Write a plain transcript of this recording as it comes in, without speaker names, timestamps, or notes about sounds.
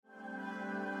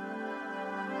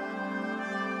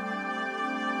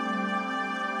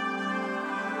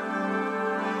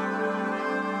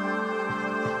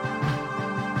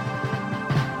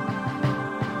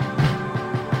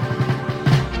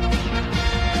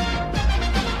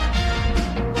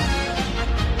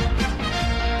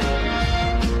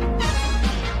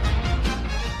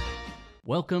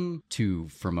welcome to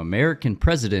From American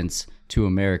Presidents to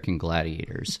American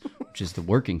Gladiators, which is the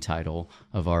working title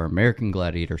of our American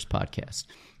Gladiators podcast.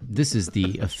 This is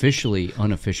the officially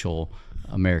unofficial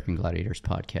American Gladiators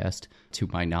podcast. To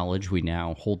my knowledge, we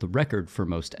now hold the record for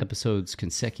most episodes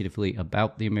consecutively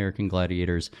about the American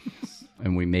Gladiators,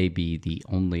 and we may be the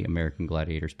only American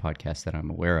Gladiators podcast that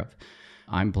I'm aware of.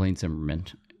 I'm Blaine Zimmerman,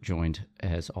 joined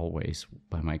as always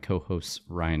by my co-hosts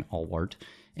Ryan Allwart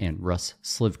and Russ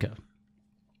Slivka.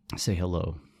 Say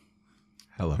hello.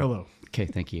 Hello. Hello. Okay,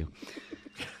 thank you.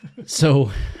 So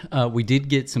we did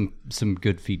get some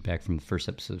good feedback from the first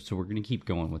episode, so we're going to keep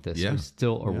going with this. Yeah. We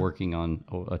still are working on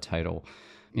a title,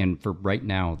 and for right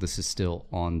now, this is still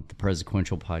on the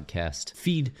Presequential podcast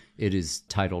feed. It is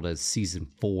titled as Season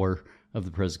 4 of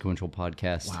the Presequential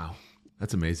podcast. Wow.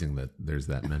 That's amazing that there's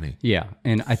that many. Yeah,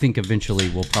 and I think eventually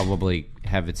we'll probably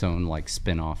have its own like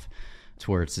spin-off to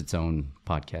where it's its own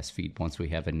podcast feed once we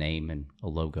have a name and a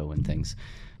logo and things.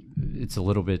 It's a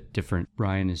little bit different.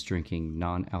 Ryan is drinking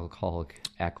non-alcoholic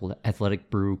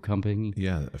Athletic Brew Company.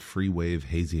 Yeah, a free wave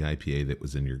hazy IPA that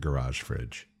was in your garage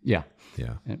fridge. Yeah.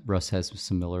 Yeah. And Russ has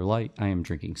some Miller Lite. I am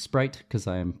drinking Sprite because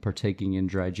I am partaking in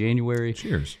Dry January.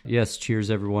 Cheers. Yes, cheers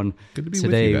everyone. Good to be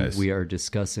Today, with you guys. we are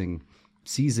discussing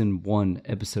Season 1,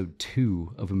 Episode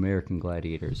 2 of American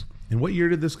Gladiators. And what year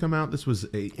did this come out? This was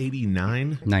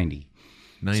 89? 90.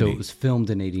 90. So it was filmed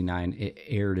in 89. It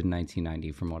aired in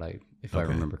 1990 from what if I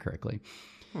remember correctly.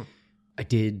 I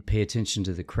did pay attention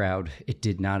to the crowd. It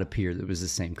did not appear that it was the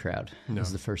same crowd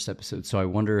as the first episode. So I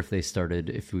wonder if they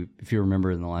started, if you remember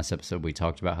in the last episode, we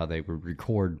talked about how they would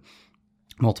record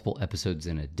multiple episodes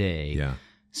in a day. Yeah.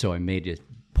 So I made a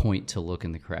point to look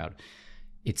in the crowd.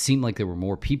 It seemed like there were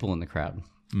more people in the crowd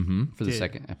for the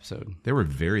second episode. They were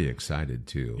very excited,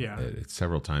 too. Yeah.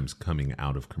 Several times coming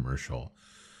out of commercial.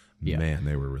 Yeah. Man,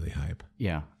 they were really hype.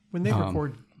 Yeah. When they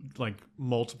record like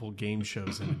multiple game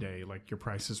shows in a day, like Your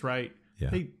Price is Right, Yeah.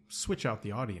 they switch out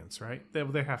the audience, right?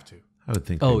 They have to. I would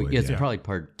think Oh, they would, yeah, it's probably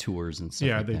part tours and stuff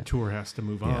Yeah, like the that. tour has to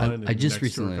move on. and I the just next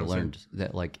recently tour comes in. learned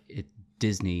that like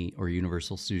Disney or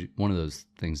Universal Studios, one of those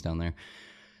things down there,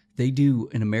 they do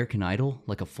an American Idol,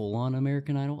 like a full-on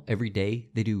American Idol. Every day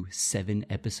they do 7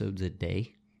 episodes a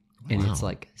day. And it's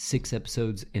like 6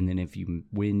 episodes, and then if you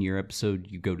win your episode,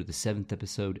 you go to the 7th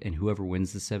episode, and whoever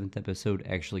wins the 7th episode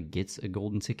actually gets a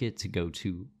golden ticket to go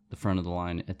to the front of the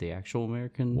line at the actual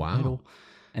American Idol.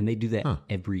 And they do that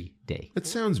every day. It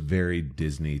sounds very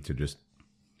Disney to just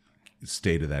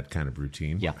stay to that kind of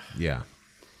routine. Yeah. Yeah.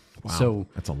 Wow. So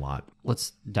that's a lot.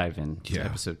 let's dive into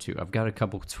episode 2. I've got a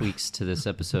couple tweaks to this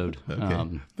episode.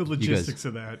 The logistics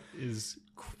of that is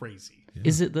crazy.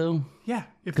 Is it though? Yeah,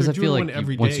 if Because they're I feel doing like one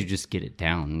every once day, you just get it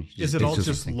down, you is just it all do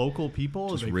just something. local people?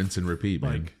 Just They- rinse and repeat,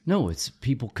 man. No, it's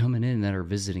people coming in that are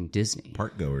visiting Disney.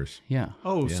 Park goers. Yeah.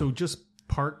 Oh, so just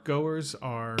park goers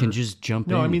are Can just jump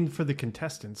in. No, I mean for the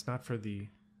contestants, not for the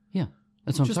Yeah.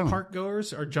 That's what I'm just talking park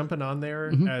goers are jumping on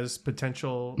there as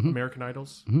potential American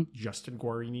Idols. Justin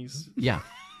Guarini's. about. Yeah.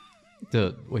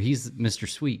 He's Mr.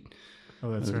 Sweet.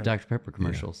 Oh, that's The right. Dr. Pepper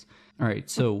commercials. All right.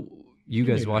 So you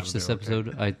guys made it watched out this there, okay.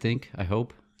 episode, I think. I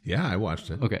hope. Yeah, I watched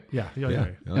it. Okay. Yeah.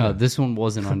 This one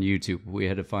wasn't on YouTube. We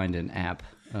had to find an app.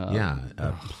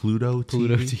 Pluto TV.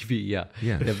 Pluto TV, yeah.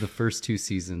 Yeah. They have the first 2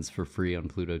 seasons for free on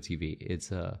Pluto TV.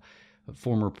 It's a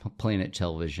former Planet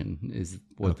Television is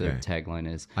what the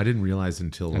tagline is. I didn't realize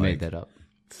until I made that up.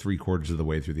 3/4 of the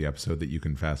way through the episode that you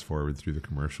can fast forward through the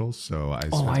commercials. So I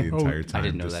spent the entire time. I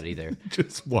didn't know that either.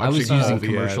 Just watching. I was all using the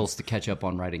commercials ads. to catch up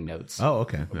on writing notes. Oh,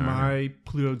 okay. All right. My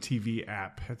Pluto TV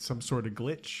app had some sort of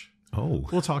glitch. Oh,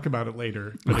 We'll talk about it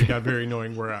later, but it got very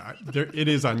annoying. It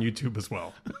is on YouTube as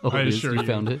well. I it is? assure You you,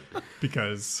 found it?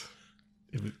 because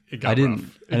it got I didn't. rough.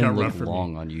 I It didn't got rough look for me.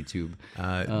 long on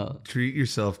YouTube. treat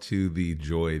yourself to the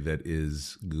joy that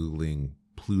is Googling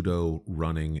Pluto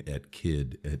running at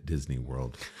kid at Disney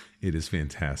World. It is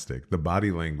fantastic. The body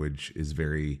language is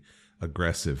very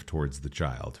aggressive towards the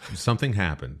child. Something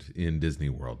happened in Disney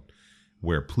World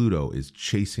where Pluto is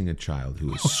chasing a child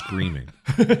who is screaming.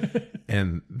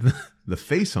 And the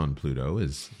face on Pluto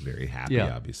is very happy,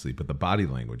 obviously, but the body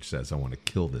language says, I want to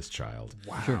kill this child.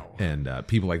 Wow. Sure. And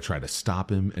people like try to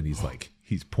stop him, and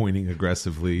he's pointing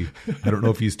aggressively. I don't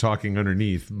know if he's talking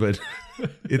underneath, but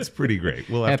it's pretty great.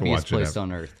 We'll have to Happiest watch it. place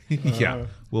on earth. Yeah,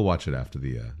 we'll watch it after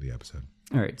the episode.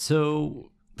 All right.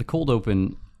 So the cold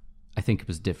open, I think it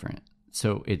was different.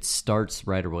 So it starts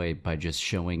right away by just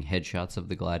showing headshots of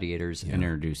the gladiators and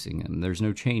introducing them. There's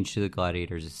no change to the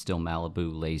gladiators. It's still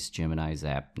Malibu, Lace, Gemini,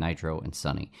 Zap, Nitro, and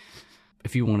Sunny.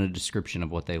 If you want a description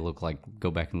of what they look like, go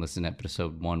back and listen to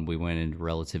episode 1. We went into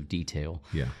relative detail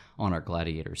on our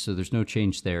gladiators. So there's no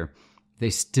change there.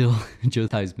 Joe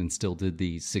Theismann still did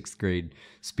the 6th grade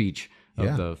speech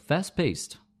of the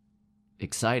fast-paced,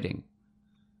 exciting,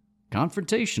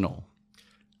 confrontational,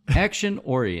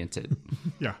 action-oriented,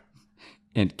 Yeah.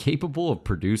 and capable of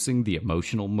producing the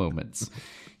emotional moments.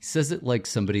 He says it like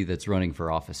somebody that's running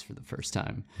for office for the first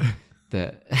time.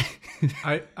 That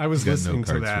I was listening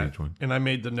to cards for that, each one. and I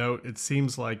made the note. It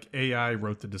seems like AI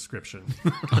wrote the description.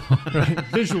 Right?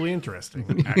 Visually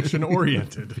interesting, action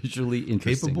oriented, visually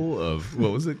interesting, Capable of,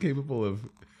 what was it? Capable of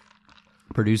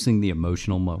producing the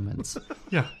emotional moments.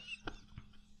 Yeah,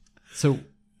 So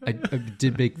I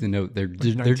did make the note. They're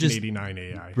just 1989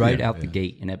 AI. right out the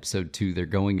gate in episode 2. They're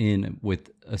going in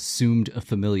with assumed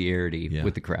familiarity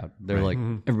with the crowd. They're like,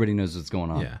 everybody knows what's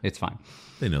going on. Yeah. It's fine.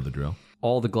 They know the drill.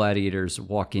 All the gladiators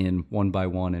walk in one by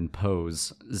one and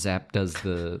pose. Zap does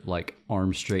the like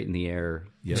arm straight in the air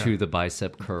to the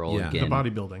bicep curl Yeah. again. The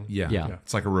bodybuilding. Yeah.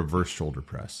 It's like a reverse shoulder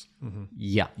press.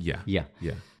 Yeah. Yeah. Yeah.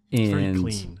 Yeah. It's And very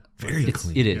clean. Very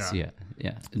clean. it is. Yeah.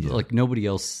 Like nobody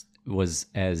else was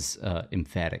as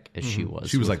emphatic as she was.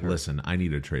 She was with like, her. listen, I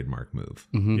need a trademark move.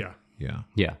 Yeah. Yeah.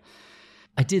 Yeah.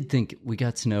 I did think we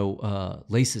got to know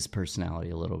Lace's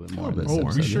personality a little bit more. This we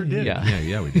episode. sure did. Yeah.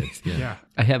 Yeah, we did. Yeah. Yeah.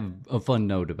 I have a fun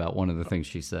note about one of the things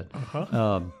she said.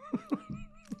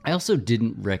 I also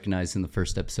didn't recognize in the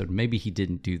first episode, maybe he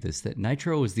didn't do this, that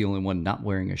Nitro was the only one not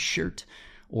wearing a shirt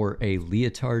or a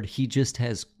leotard. He just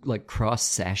has like cross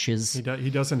sashes. He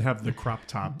doesn't have the crop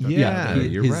top. that- Yeah,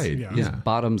 you're his, right. His Yeah.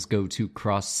 bottoms go to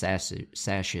cross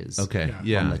sashes. Okay.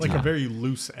 Yeah. Like a very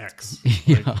loose X.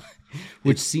 Yeah.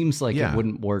 Which seems like yeah. it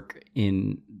wouldn't work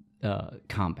in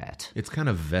combat. It's kind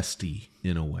of vesty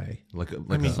in a way. Like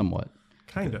a Somewhat.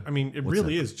 Kind of. I mean, it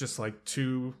really is just like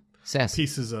two Sassy.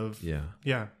 pieces of yeah.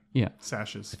 Yeah.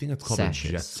 sashes. I think that's called Sashes.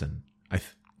 a Jetson.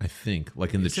 I think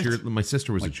like in the cheer. My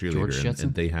sister was a George cheerleader, and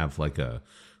Jetson? they have like the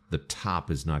top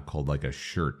is not called like a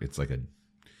shirt. It's like a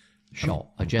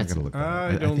Shawl. A I gotta Jetson. look that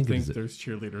up. I don't think it is- there's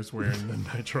cheerleaders wearing the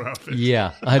Nitro outfit.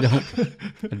 Yeah. I don't.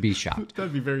 I'd be shocked.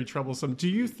 That'd be very troublesome. Do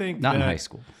you think Not in that high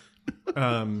school.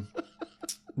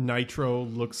 Nitro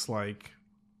looks like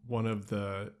one of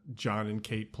the John and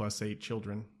Kate plus 8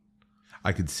 children?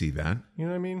 I could see that. You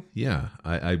know what I mean? Yeah,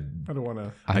 I don't want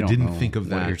to. I don't didn't know think of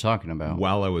what that you're talking about.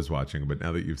 while I was watching, but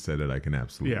now that you've said it, I can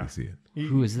absolutely Yeah. see it.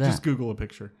 Who is that? Just Google a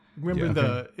picture. Remember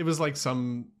Yeah. it was like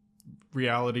some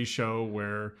reality show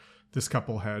where this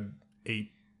couple had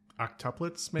 8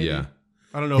 octuplets, maybe? Yeah.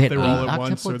 I don't know They if had they were all eight at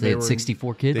once or octuplets? they They were. had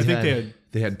 64 kids. I think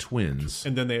They had twins,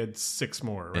 and then they had 6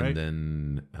 more, right? and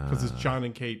then Because it's John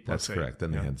and Kate plus that's 8. correct.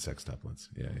 Then they had sextuplets.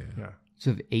 Yeah. Yeah. So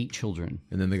they have 8 children,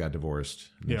 And then they got divorced.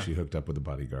 And then Yeah. she hooked up with a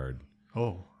bodyguard,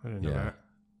 Oh, I didn't know Yeah. that.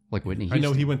 like Whitney I Houston.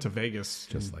 know he went to Vegas.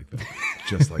 just like that,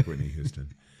 just like Whitney Houston.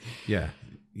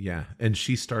 Yeah, and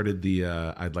she started the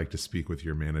 "I'd like to speak with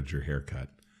your manager" haircut.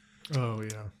 Oh, yeah.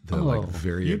 The Oh. like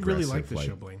very You'd really like aggressive, this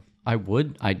show, Blaine. I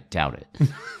would. I doubt it.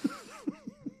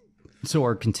 So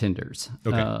our contenders.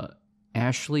 Okay.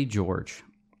 Ashley George,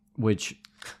 which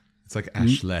It's like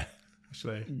Ashley.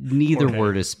 Actually, neither Jorge.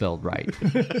 word is spelled right.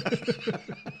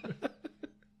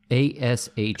 Ashleh.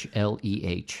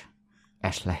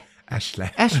 Ashley. Ashley.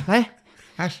 Ashley.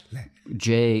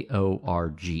 Ashley.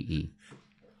 Jorge.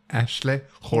 Ashley.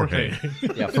 Jorge.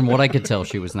 Yeah, from what I could tell,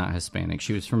 she was not Hispanic.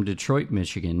 She was from Detroit,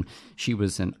 Michigan. She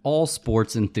was an all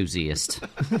sports enthusiast.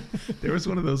 There was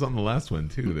one of those on the last one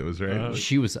too. That was right.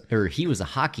 He was a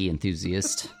hockey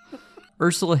enthusiast.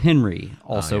 Ursula Henry,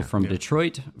 also from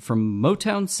Detroit, from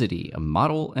Motown City, a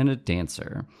model and a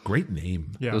dancer. Great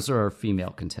name. Yeah. Those are our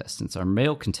female contestants. Our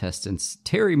male contestants,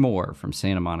 Terry Moore from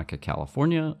Santa Monica,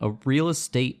 California, a real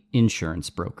estate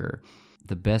insurance broker.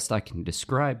 The best I can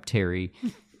describe Terry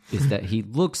is that he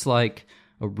looks like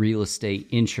a real estate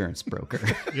insurance broker.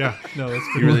 Yeah. No, that's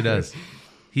He pretty really does.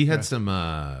 He had some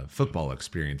football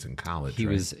experience in college. He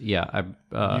right? was, I have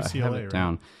UCLA, it right?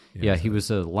 down. Yeah, he was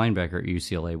a linebacker at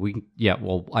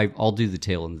UCLA. I'll do the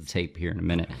tail of the tape here in a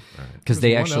minute because they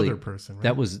There's one actually other person, right?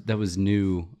 that was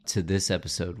new to this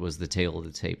episode was the tail of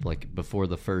the tape. Like before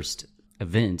the first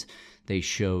event, they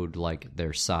showed like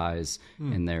their size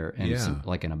and some,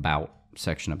 like an about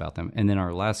section about them, and then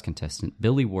our last contestant,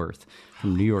 Billy Wirth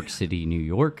from New York City, New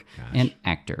York, an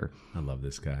actor. I love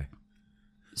this guy.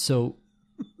 So,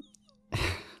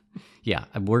 yeah,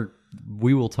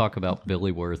 we will talk about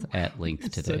Billy Wirth at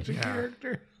length today.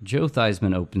 Character. Joe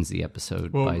Theismann opens the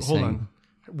episode Well, by hold saying, on.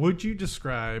 Would you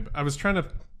describe? I was trying to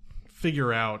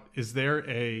figure out. Is there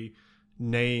a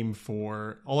name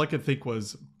for? All I could think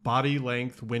was body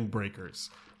length windbreakers.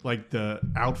 like the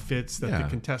outfits that the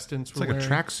contestants were It's like wearing. a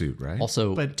tracksuit, right?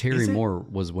 Also, But Terry is it- Moore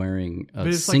was wearing a But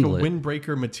it's singlet. like a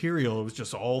windbreaker material. It was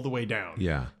just all the way down.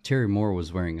 Yeah. Terry Moore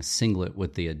was wearing a singlet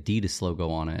with the Adidas logo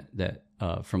on it that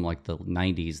from like the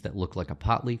 90s that looked like a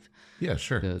pot leaf. Yeah,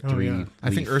 sure. The Oh, three yeah. I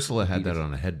think leaf Ursula had Adidas. that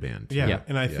on a headband. too. Yeah, Yeah.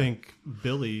 and I think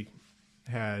Billy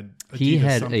had Adidas He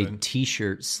had something. a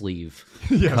T-shirt sleeve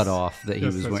Yes. cut off that he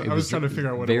Yes, was that's- wearing. I was trying to figure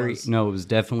out what it was. No, it was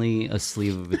definitely a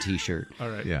sleeve of a T-shirt. All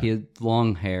right. Yeah. He had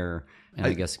long hair, and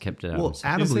I guess kept it out. Well, himself.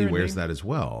 Adam Is there Lee a wears name? that as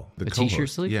well. The t-shirt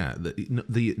co-host. sleeve? Yeah.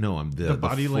 The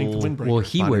body length full- windbreaker. Well,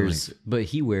 he body wears, length. but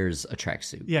he wears a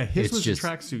tracksuit. Yeah, his It's was just, a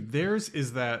tracksuit. Theirs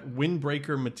is that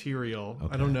windbreaker material.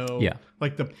 I don't know. Yeah.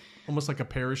 Like almost like a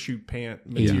parachute pant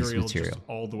 80s material, material. just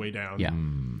all the way down. Yeah,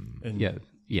 And yeah,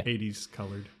 yeah. 80s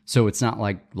colored. So it's not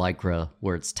like Lycra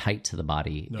where it's tight to the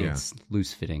body; it's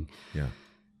loose fitting. Yeah.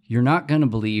 You're not going to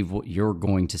believe what you're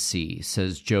going to see,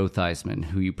 says Joe Theismann,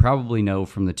 who you probably know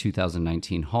from the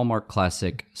 2019 Hallmark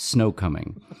classic Snow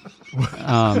Coming.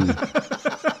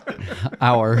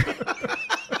 Our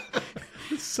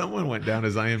Someone went down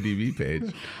his IMDb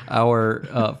page.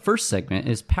 Our first segment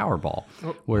is Powerball,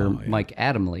 where Mike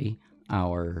Adamley,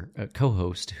 our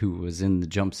co-host who was in the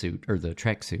jumpsuit or the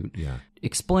tracksuit,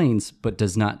 explains but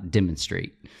does not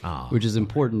demonstrate, which is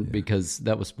important because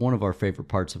that was one of our favorite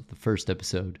parts of the first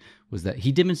episode, was that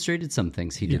he demonstrated some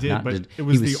things he did not. But it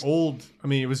was the old. I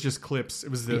mean, it was just clips. It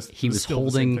was this. He was still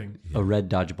the same holding thing. a red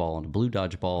dodgeball and a blue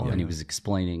dodgeball, and he was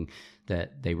explaining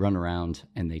that they run around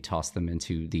and they toss them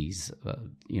into these,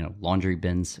 laundry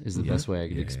bins is the best way I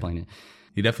could explain it.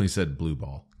 He definitely said blue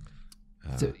ball.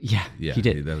 So, Yeah, he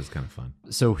did. That was kind of fun.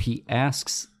 So he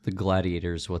asks the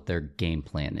gladiators what their game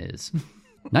plan is.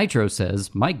 Nitro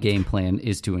says, "My game plan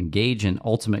is to engage in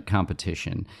ultimate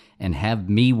competition and have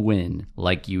me win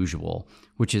like usual,"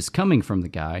 which is coming from the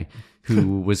guy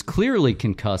who was clearly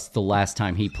concussed the last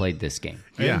time he played this game.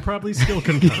 And probably still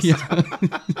concussed.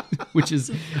 Which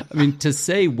is, I mean, to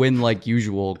say win like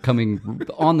usual, coming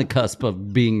on the cusp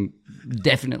of being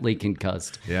definitely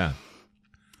concussed, Yeah,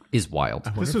 is wild.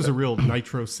 This was a real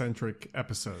nitro-centric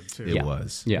episode, too. it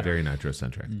was. Yeah. Very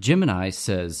nitrocentric. Gemini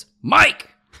says, "Mike,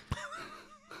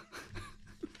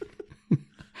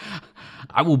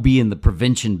 I will be in the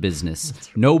prevention business.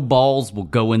 No balls will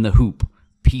go in the hoop.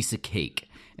 Piece of cake."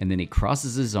 And then he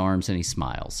crosses his arms and he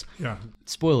smiles. Yeah.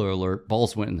 Spoiler alert,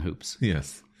 balls went in the hoops.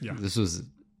 Yes. Yeah. This was,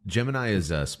 Gemini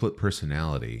is a split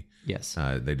personality. yes.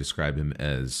 They describe him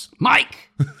as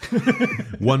Mike!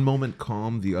 one moment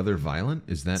calm, the other violent.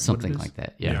 Is that Something what it is? like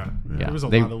that. Yeah. Yeah. There was a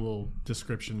They- lot of little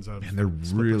descriptions of. And they're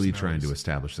split really trying to personalities.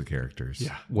 establish the characters.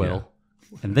 Yeah. Well,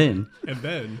 and then And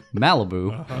then.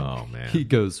 Malibu. Oh man. He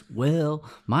goes, "Well,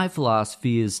 my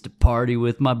philosophy is to party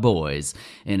with my boys,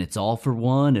 and it's all for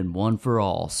one and one for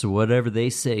all. So whatever they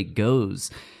say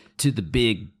goes to the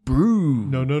big brew.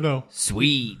 No.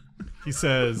 Sweet." He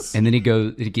says. And then he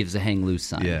gives a hang loose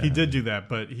sign. Yeah. He did do that,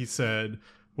 but he said,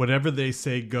 whatever they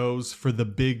say goes for the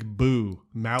big boo.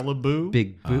 Malibu.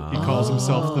 Big boo. He calls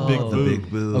himself the big boo. Big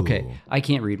boo. Okay, I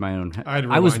can't read my own. I had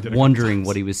to I was rewind it a couple wondering times.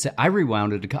 what he was saying. I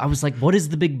rewound it. I was like, "What is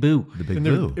the big boo?" The big And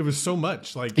boo. it was so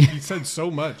much. Like, he said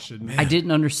so much. And I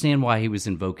didn't understand why he was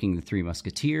invoking the Three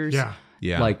Musketeers. Yeah.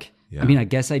 Yeah. Like, Yeah. I mean, I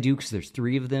guess I do because there's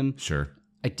three of them. Sure.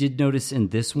 I did notice in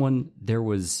this one there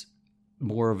was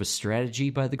more of a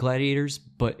strategy by the gladiators,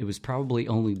 but it was probably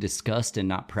only discussed and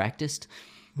not practiced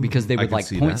because they would can like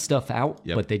see point that. stuff out,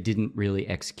 Yep. but they didn't really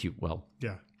execute well.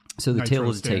 Yeah. So the Nitro, tail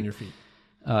of the stay on tape. your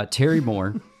feet. Terry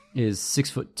Moore is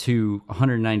 6'2",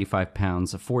 195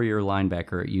 pounds, a 4-year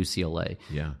linebacker at UCLA.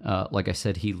 Yeah. Like I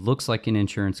said, he looks like an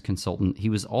insurance consultant. He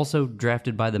was also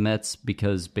drafted by the Mets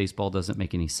because baseball doesn't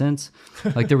make any sense.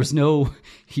 Like there was no,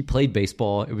 he played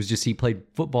baseball. It was just he played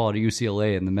football at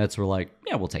UCLA, and the Mets were like,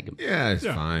 "Yeah, we'll take him." Yeah, it's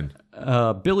fine.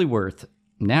 Billy Wirth.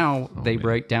 Now they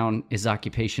break down his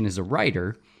occupation as a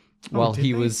writer. While did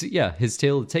he they? was, his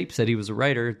tail of the tape said he was a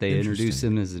writer. They introduced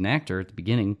him as an actor at the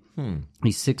beginning.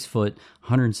 He's 6 foot,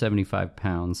 175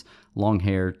 pounds, long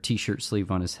hair, t-shirt sleeve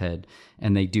on his head,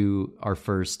 and they do our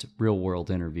first real world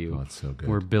interview. Oh, that's so good.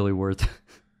 Where Billy Wirth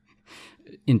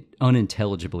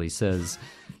unintelligibly says,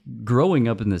 "Growing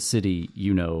up in the city,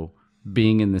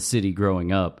 being in the city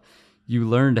growing up, you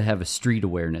learn to have a street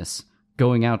awareness.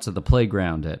 Going out to the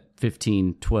playground at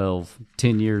 15, 12,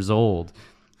 10 years old,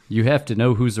 you have to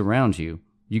know who's around you.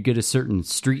 You get a certain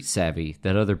street savvy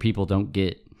that other people don't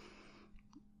get."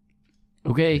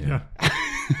 Okay. Yeah.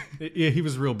 Yeah, he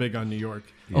was real big on New York.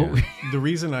 Oh, The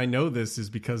reason I know this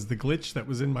is because the glitch that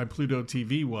was in my Pluto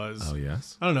TV was, Oh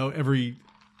yes. I don't know, every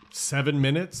 7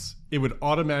 minutes, it would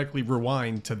automatically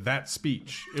rewind to that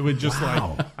speech. It would just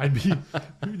like, I'd be,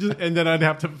 and then I'd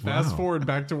have to fast forward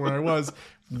back to where I was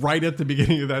right at the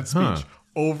beginning of that speech. Huh.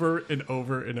 Over and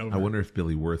over and over. I wonder if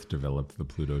Billy Wirth developed the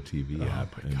Pluto TV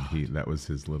app, and that was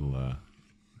his little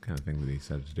kind of thing that he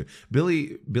decided to do.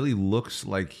 Billy looks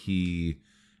like he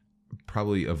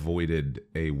probably avoided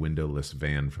a windowless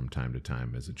van from time to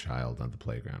time as a child on the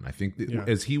playground. I think that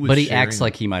as he was, But he acts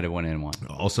like he might have went in one.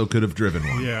 also could have driven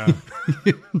one. Yeah.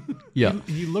 Yeah.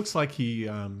 He looks like he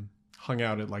hung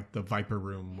out at like the Viper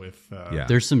Room with.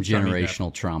 There's some Johnny generational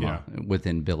Depp. trauma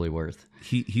within Billy Wirth.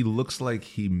 He looks like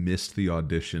he missed the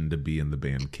audition to be in the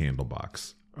band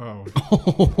Candlebox. Oh.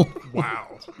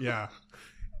 Wow. Yeah.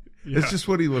 That's just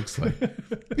what he looks like.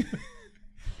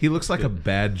 He looks like a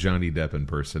bad Johnny Depp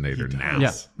impersonator now.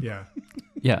 Yeah. Yeah.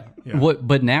 Yeah. What?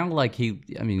 But now, like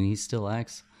he still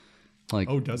acts like.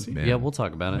 Oh, does he? Man. Yeah, we'll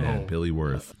talk about it. Man, Billy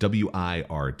Wirth.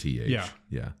 Wirth.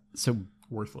 Yeah. So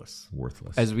Worthless.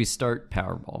 Worthless. as we start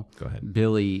Powerball, Go ahead.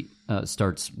 Billy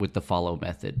starts with the follow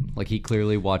method. Like he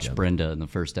clearly watched Brenda in the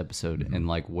first episode, and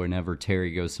like whenever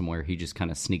Terry goes somewhere, he just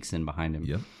kind of sneaks in behind him.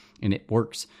 Yep. And it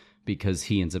works because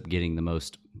he ends up getting the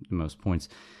most points.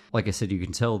 Like I said, you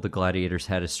can tell the Gladiators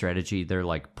had a strategy. They're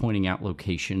like pointing out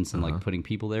locations and like putting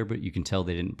people there, but you can tell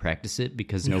they didn't practice it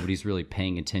because nobody's really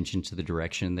paying attention to the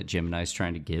direction that Gemini's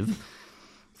trying to give.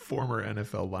 Former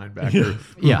NFL linebacker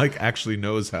Yeah. like actually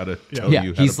knows how to tell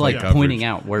you how he's to play like coverage. pointing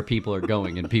out where people are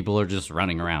going, and people are just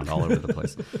running around all over the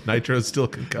place. Nitro's still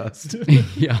concussed.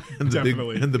 Yeah. And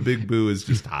Definitely. the big boo is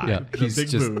just high. Yeah, he's big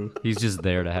just boo. he's just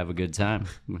there to have a good time,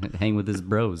 hang with his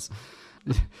bros.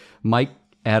 Mike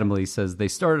Adamley says they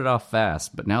started off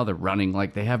fast, but now they're running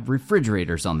like they have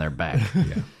refrigerators on their back.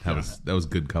 Yeah, that was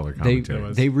good color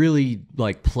commentary. They really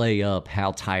like play up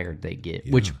how tired they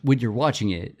get, which when you're watching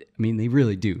it, I mean, they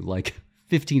really do. Like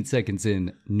 15 seconds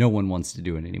in, no one wants to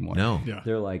do it anymore. No. Yeah.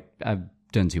 They're like, I've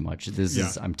done too much.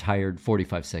 I'm tired.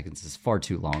 45 seconds is far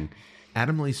too long.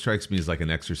 Adam Lee strikes me as like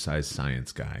an exercise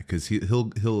science guy because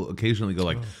he'll occasionally go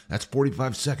like, "That's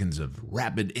 45 seconds of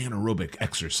rapid anaerobic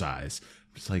exercise."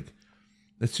 It's like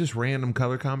it's just random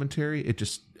color commentary. It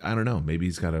just I don't know. Maybe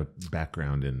he's got a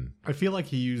background in. I feel like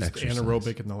he used Exercise.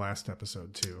 anaerobic in the last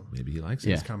episode too. Maybe he likes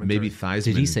Yeah. it. Commentary. Maybe Theismann.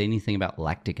 Did he say anything about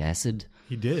lactic acid?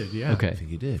 He did, yeah. Okay. I think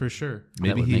he did. For sure.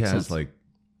 Maybe would he make has sense. like.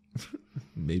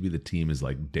 Maybe the team is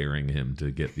like daring him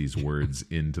to get these words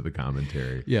into the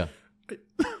commentary. Yeah.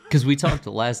 Because we talked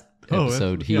the last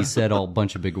episode, he yeah. said a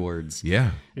bunch of big words.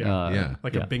 Yeah. Yeah.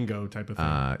 Like yeah. a bingo type of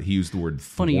thing. He used the word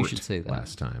Funny you thwart should say that.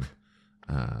 last time.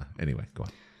 Anyway, go on.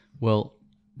 Well,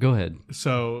 go ahead.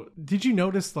 So, did you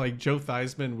notice like Joe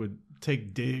Theismann would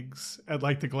take digs at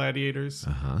like the Gladiators?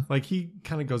 Like he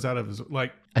kind of goes out of his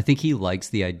like, I think he likes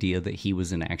the idea that he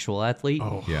was an actual athlete.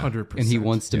 Yeah. 100%. And he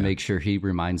wants to make sure he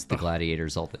reminds the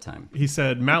Gladiators all the time. He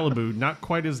said Malibu not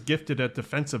quite as gifted at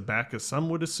defensive back as some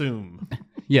would assume.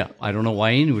 Yeah, I don't know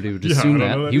why anybody would I assume don't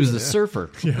know that. that He was either. a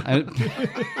surfer.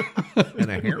 And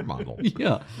a hair model.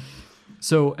 Yeah.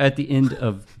 So at the end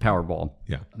of Powerball,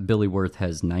 Yeah. Billy Wirth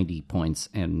has 90 points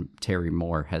and Terry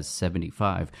Moore has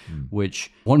 75,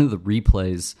 which one of the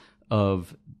replays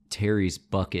of Terry's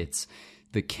buckets,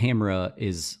 the camera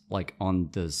is like on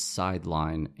the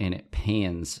sideline and it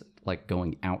pans like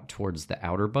going out towards the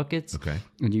outer buckets. Okay.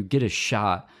 And you get a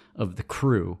shot of the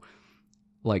crew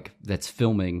like that's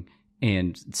filming,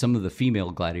 and some of the female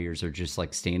gladiators are just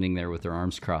like standing there with their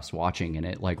arms crossed watching, and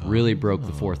it like really broke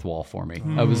the fourth wall for me.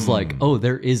 I was like, oh,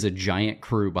 there is a giant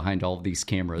crew behind all of these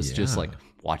cameras just like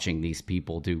watching these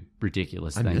people do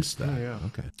ridiculous I things. missed that. yeah.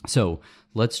 Okay. So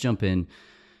let's jump in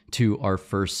to our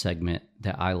first segment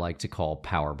that I like to call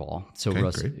Powerball. So Okay,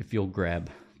 Russ, great. if you'll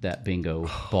grab that bingo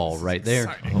ball right there.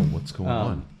 exciting. Oh, what's going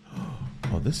on?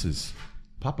 Oh, this is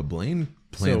Papa Blaine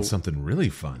playing So- something really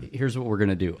fun. Here's what we're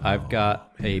gonna do. I've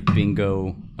got a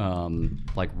bingo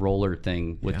like roller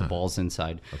thing with the Yeah. balls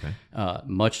inside. Okay.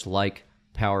 Much like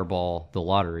Powerball, the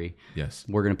lottery. Yes.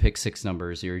 We're gonna pick 6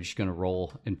 numbers. You're just gonna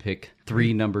roll and pick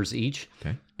 3 numbers each.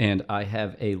 Okay. And I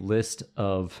have a list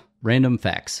of random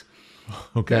facts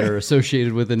Okay. that are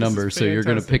associated with the number. So you're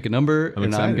gonna fantastic. pick a number, and I'm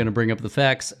excited. gonna bring up the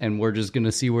facts, and we're just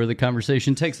gonna see where the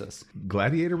conversation takes us.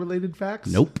 Gladiator related facts?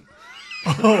 Nope.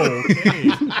 Oh,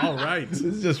 okay. All right. This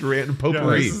is just random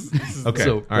potpourri. this is- Okay.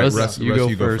 So, all right, Russ, you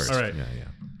go first. All right. Yeah, yeah.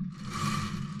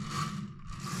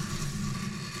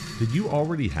 Did you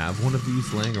already have one of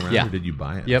these laying around, Yeah. or did you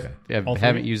buy it? Yep. Okay. I All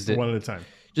haven't three? used it. One at a time.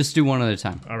 Just do one at a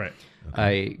time. All right.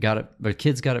 I got it. My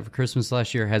kids got it for Christmas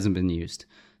last year. Hasn't been used.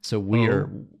 So we are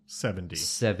 70.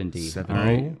 70. 70. All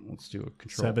right. Let's do a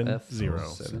control 70. F.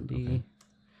 70.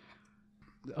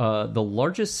 The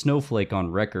largest snowflake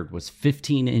on record was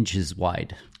 15 inches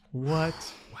wide. What?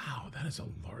 Wow, that is a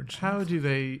large. How do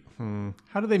they?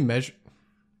 How do they measure?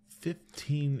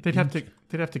 15. They'd have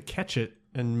to catch it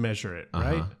and measure it,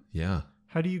 right? Yeah.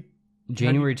 How do you...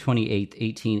 January 28th,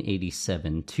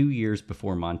 1887, 2 years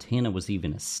before Montana was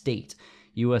even a state,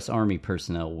 U.S. Army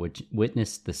personnel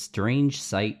witnessed the strange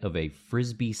sight of a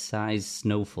frisbee-sized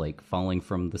snowflake falling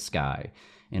from the sky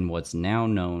in what's now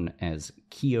known as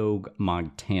Keogh,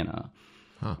 Montana.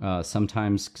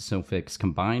 Sometimes snowflakes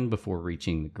combine before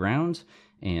reaching the ground,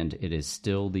 and it is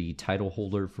still the title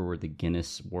holder for the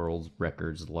Guinness World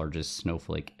Records largest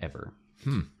snowflake ever.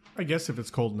 I guess if it's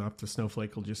cold enough, the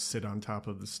snowflake will just sit on top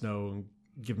of the snow and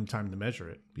give them time to measure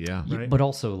it. Yeah. Right? But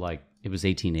also, like, it was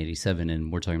 1887,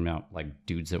 and we're talking about, like,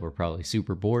 dudes that were probably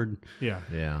super bored. Yeah.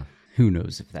 Yeah. Who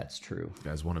knows if that's true? You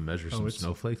guys want to measure some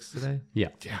snowflakes today? Yeah.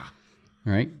 Yeah.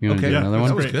 All right. You want to Okay. do another That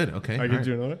one? was Great. good. Okay. I All can right.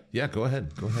 do another? Yeah, go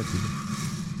ahead. Go ahead.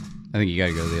 I think you got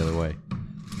to go the other way.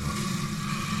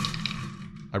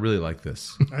 I really like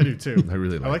this. I do too. I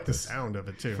really I like the this. sound of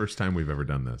it too. First time we've ever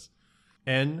done this.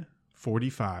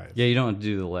 N45. Yeah, you don't have to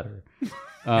do the letter.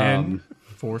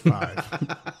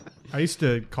 N45. I used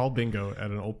to call bingo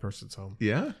at an old person's home,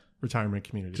 Yeah? retirement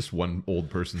community. Just one old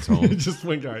person's home. Just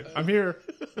one guy. I'm here.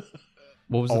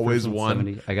 What was the Always first one.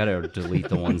 70? I got to delete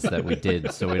the ones that we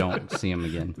did so we don't see them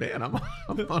again. Man, I'm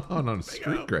on a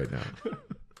streak right now.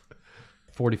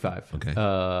 45. Okay.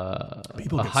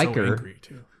 People a get hiker so angry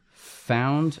too.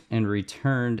 found and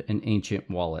returned an ancient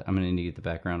wallet. I'm going to need the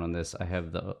background on this. I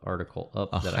have the article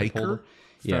up that I pulled. hiker?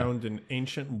 Yeah. Found an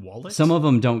ancient wallet. Some of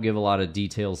them don't give a lot of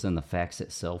details in the facts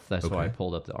itself. That's why I Okay.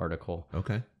 pulled up the article.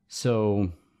 Okay. So,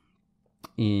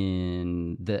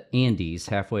 in the Andes,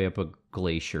 halfway up a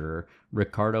glacier,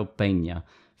 Ricardo Peña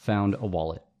found a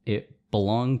wallet. It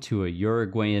belonged to a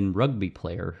Uruguayan rugby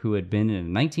player who had been in a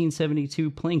 1972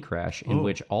 plane crash in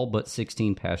which all but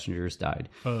 16 passengers died.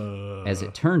 As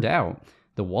it turned out,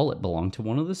 the wallet belonged to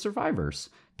one of the survivors.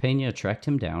 Peña tracked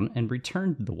him down and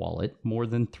returned the wallet more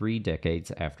than 3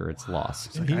 decades after its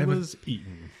loss. And he was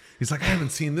eaten. He's like, I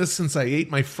haven't seen this since I ate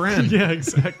my friend. Yeah,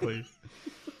 exactly.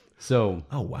 So,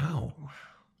 Oh, wow.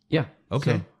 yeah.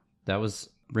 Okay. So that was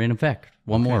random fact.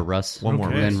 One more, Russ. One more,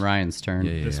 Then Russ. Ryan's turn.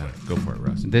 Yeah. Go for it,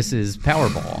 Russ. This is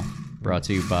Powerball, brought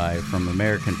to you by From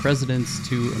American Presidents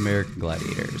to American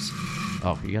Gladiators.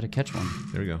 Oh, you got to catch one.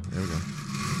 There we go.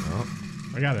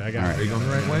 Oh, I got it. Are you going the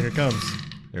right way? Here it comes.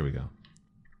 there we go.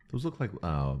 Those look like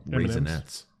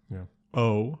Raisinets. Yeah.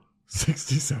 Oh,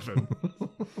 67.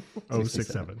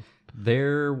 067.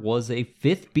 There was a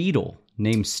fifth Beatle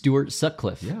named Stuart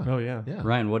Sutcliffe. Yeah. Oh, yeah. Yeah.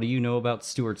 Ryan, what do you know about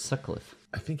Stuart Sutcliffe?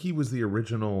 I think he was the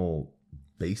original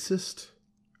bassist.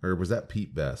 Or was that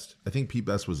Pete Best? I think Pete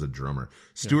Best was a drummer.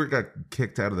 Stewart got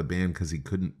kicked out of the band because he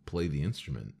couldn't play the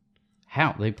instrument.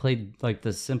 How? They played like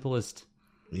the simplest.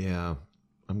 Yeah.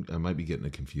 I might be getting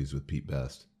it confused with Pete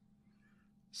Best.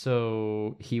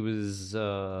 So he was.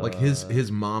 Like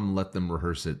his mom let them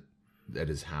rehearse it at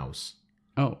his house.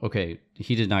 Oh, okay.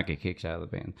 He did not get kicked out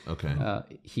of the band. Okay.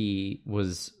 He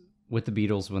was with the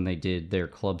Beatles when they did their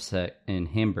club set in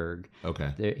Hamburg.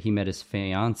 Okay. There, he met his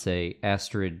fiancee,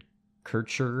 Astrid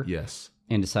Kircher, Yes.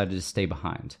 and decided to stay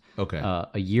behind. Okay.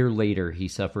 A year later, he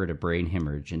suffered a brain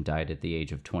hemorrhage and died at the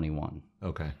age of 21.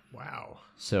 Okay. Wow.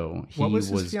 So he What was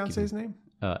his fiance's name?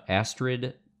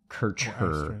 Astrid Kircher.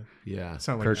 Astrid. Yeah.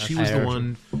 Sound like Kurt- She was the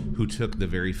one who took the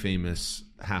very famous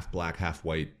half black, half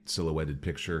white silhouetted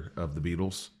picture of the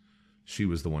Beatles. She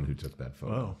was the one who took that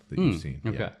photo that you've seen.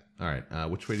 okay. Yeah. All right.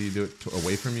 Which way do you do it?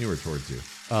 Away from you or towards you?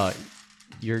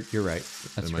 You're right.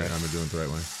 That's Am right. I doing it the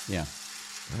right way? Yeah.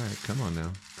 All right. Come on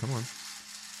now. Come on.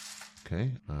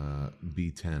 Okay.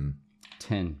 B10.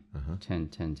 10.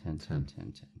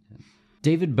 10.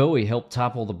 David Bowie helped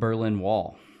topple the Berlin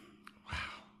Wall.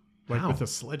 Like How? with a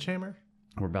sledgehammer?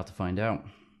 We're about to find out.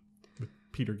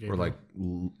 Peter Or Gabriel.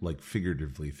 like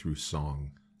figuratively through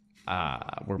song.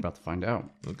 We're about to find out.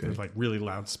 Okay. With like really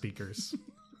loud speakers.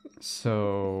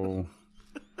 So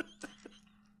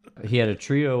he had a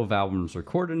trio of albums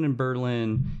recorded in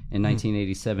Berlin. In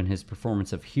 1987, his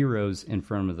performance of Heroes in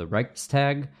front of the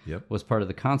Reichstag Yep. was part of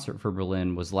the concert for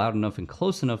Berlin, was loud enough and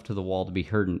close enough to the wall to be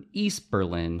heard in East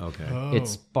Berlin. Okay. It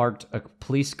sparked a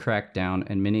police crackdown,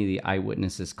 and many of the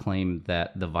eyewitnesses claimed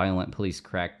that the violent police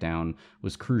crackdown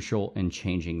was crucial in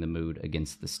changing the mood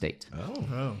against the state.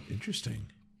 Oh. Interesting.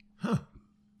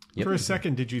 Yep. For a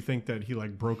second, did you think that he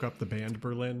like broke up the band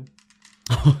Berlin?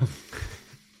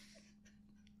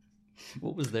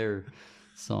 What was their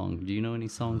song? Do you know any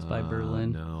songs by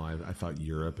Berlin? No, I thought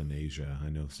Europe and Asia. I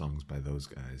know songs by those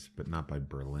guys, but not by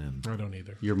Berlin. I don't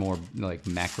either. You're more like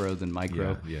macro than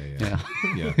micro. Yeah.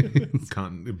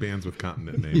 Bands with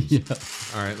continent names. Yeah.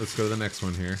 All right, let's go to the next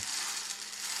one here.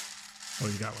 Oh,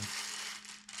 you got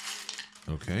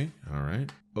one. Okay. All right.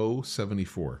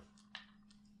 074.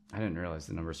 I didn't realize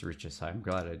the numbers reached this high. I'm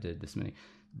glad I did this many.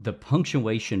 The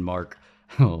punctuation mark.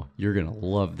 Oh, you're going to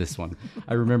love this one.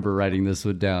 I remember writing this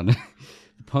one down. The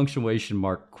punctuation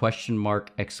mark, question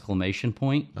mark, exclamation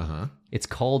point. It's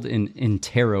called an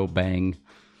interrobang.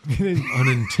 An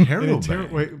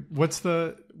interrobang. Wait, what's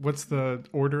the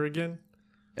order again?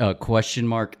 Question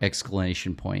mark,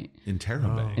 exclamation point.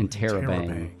 Interrobang.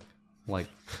 Interrobang. Like,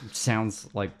 sounds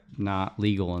like not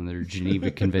legal in their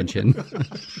Geneva Convention.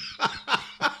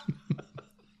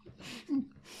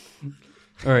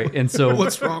 All right, and so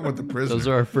What's wrong with the prisoner? those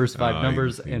are our first 5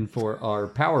 numbers, and for our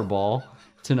Powerball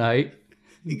tonight,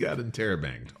 He got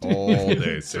interrobanged all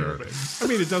day, sir. I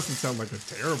mean, it doesn't sound like a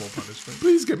terrible punishment.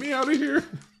 Please get me out of here.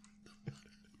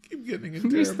 Keep getting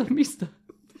interrobanged. Mista.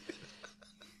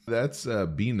 That's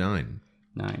B9.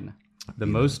 9. The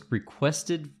most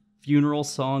requested funeral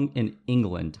song in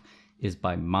England is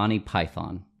by Monty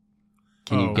Python.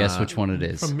 Can you guess which one it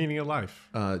is? From Meaning of Life.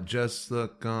 Just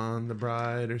look on the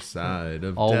brighter side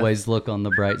of Always look on the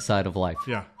bright side of life.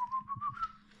 Yeah. death.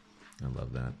 I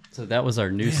love that. So that was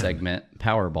our new segment,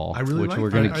 Powerball, I really which like we're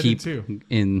that. going I to did keep too.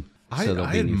 in. So there'll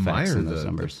I be new facts admire in those the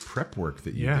numbers. prep work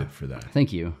that you Yeah. did for that.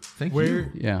 Thank you. Thank Where-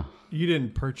 you. Yeah. You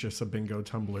didn't purchase a bingo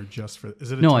tumbler just for...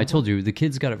 Is it a No, tumbler? I told you the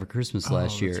kids got it for Christmas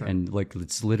last that's year, right. and like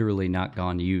it's literally not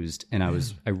gone used. And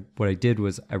what I did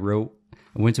was I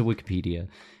went to Wikipedia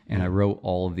and I wrote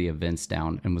all of the events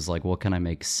down and was like, what can I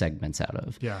make segments out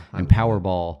of? Yeah. And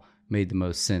Powerball made the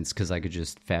most sense because I could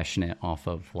just fashion it off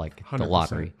of like the 100%.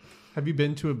 lottery. Have you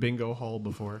been to a bingo hall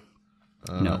before?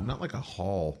 No. Not like a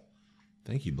hall.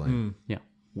 Thank you, Blaine. Yeah.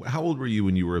 How old were you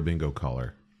when you were a bingo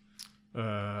caller?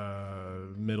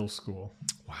 Middle school.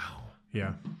 Wow.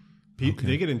 Yeah.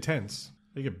 They get intense.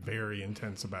 They get very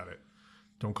intense about it.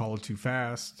 Don't call it too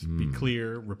fast. Be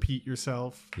clear. Repeat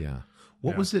yourself. Yeah.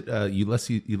 What was it?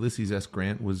 Ulysses S.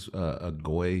 Grant was a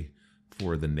goy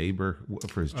for the neighbor,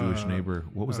 for his Jewish neighbor.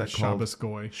 What was that called? Shabbos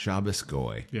Goy. Shabbos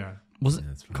goy. Yeah. Was it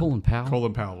Colin Powell?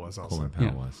 Colin Powell was also. Colin Powell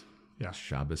Yeah. was. Yeah.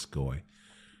 Shabbos goy.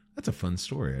 That's a fun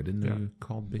story. I didn't know you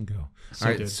called bingo. So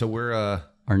All right, did. so we're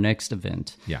Our next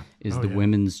event is the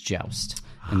women's joust.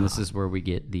 And this is where we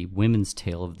get the women's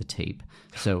tale of the tape.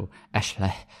 So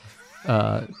Ashley,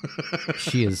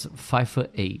 she is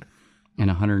 5'8" and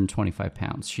 125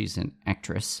 pounds. She's an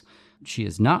actress. She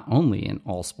is not only an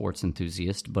all sports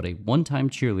enthusiast, but a one-time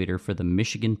cheerleader for the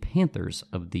Michigan Panthers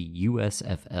of the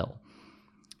USFL.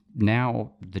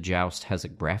 Now the joust has a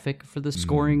graphic for the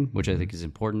scoring, which I think is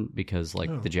important because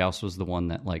the joust was the one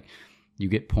that you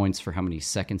get points for how many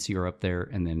seconds you're up there,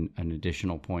 and then an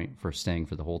additional point for staying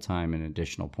for the whole time, and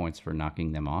additional points for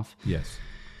knocking them off. yes.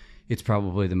 It's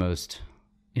probably the most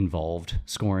involved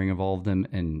scoring of all of them,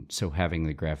 and so having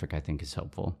the graphic I think is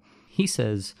helpful. He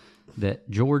says that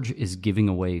George is giving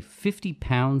away 50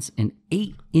 pounds and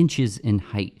 8 inches in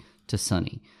height to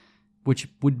Sunny, which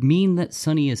would mean that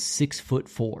Sunny is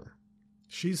 6'4".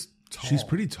 She's tall. She's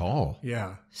pretty tall.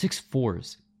 Yeah. 6'4"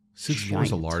 is 6'4" is a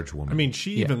giant. large woman. I mean,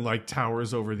 she even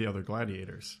towers over the other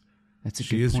gladiators. That's a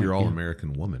she good is point, your yeah.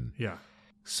 all-American woman. Yeah.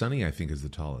 Sunny, I think, is the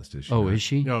tallest. Is she? Oh, not? is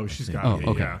she? No, she's got Oh,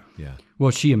 okay. Yeah. Yeah.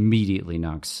 Well, she immediately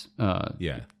knocks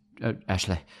Yeah.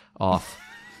 Ashley off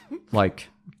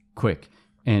quick.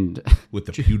 And With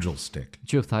the pugil stick.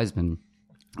 Joe Theismann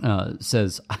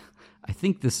says, I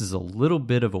think this is a little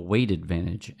bit of a weight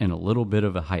advantage and a little bit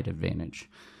of a height advantage.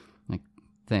 Like,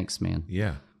 thanks, man.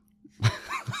 Yeah.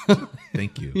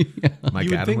 Thank you. Mike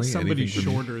You would think Adamley, somebody anything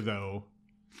from you? shorter, though,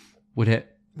 Would it?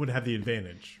 would have the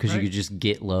advantage. Because right? you could just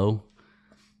get low.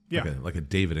 Yeah. Like a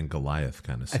David and Goliath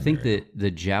kind of I scenario. think that the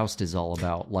joust is all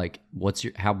about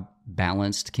how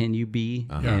balanced can you be,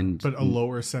 and But a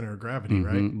lower center of gravity,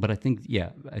 right? But I think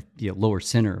lower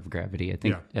center of gravity. I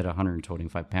think Yeah. at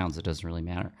 125 pounds it doesn't really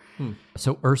matter.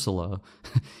 So Ursula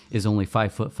is only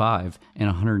 5'5" and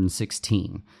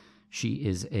 116. She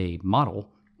is a model,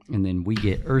 and then we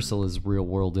get Ursula's real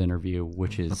world interview,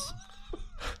 which is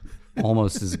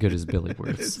almost as good as Billy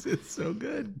Wirth's. it's so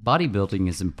good. Bodybuilding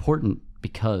is important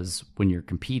because when you're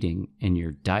competing and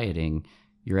you're dieting,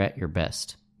 you're at your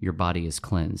best. Your body is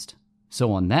cleansed.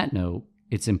 So on that note,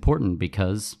 it's important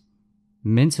because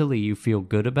mentally you feel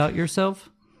good about yourself.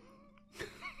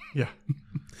 Yeah.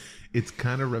 It's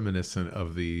kind of reminiscent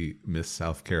of the Miss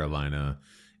South Carolina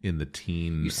in the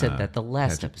teen. You said that the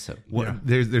last pageant. episode. Well,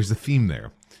 there's a theme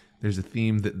there. There's a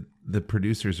theme that the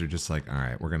producers are just like, all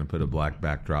right, we're going to put a black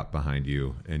backdrop behind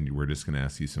you, and we're just going to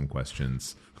ask you some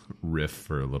questions, riff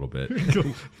for a little bit.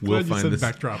 Glad you said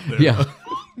backdrop there. Yeah,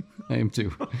 I am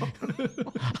too.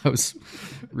 I was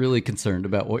really concerned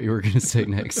about what you were going to say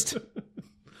next.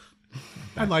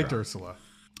 I liked Ursula.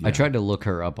 I tried to look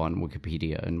her up on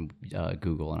Wikipedia and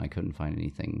Google, and I couldn't find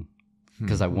anything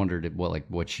because I wondered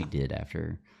what she did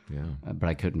after. Yeah. But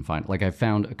I couldn't find. Like, I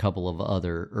found a couple of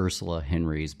other Ursula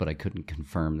Henrys, but I couldn't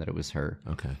confirm that it was her.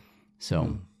 Okay.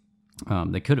 So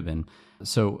they could have been.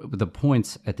 So the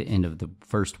points at the end of the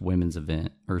first women's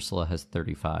event, Ursula has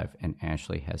 35 and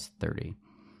Ashley has 30.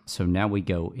 So now we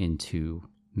go into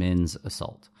men's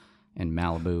assault, and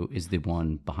Malibu is the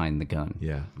one behind the gun.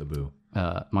 Yeah, the boo.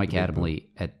 Mike Adamle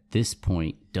at this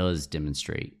point does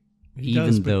demonstrate,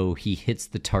 But though he hits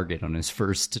the target on his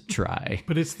first try.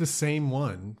 it's the same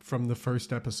one from the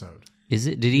first episode. Is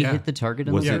it? Did he hit the target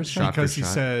on Was the it first shot try? for Because he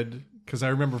shot? said, because I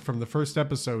remember from the first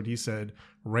episode, he said,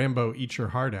 "Rambo, eat your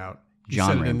heart out." He John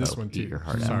said it in Rambo, this one too. eat your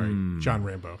heart out. Sorry, John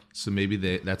Rambo. So maybe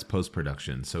that's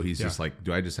post-production. So he's just like,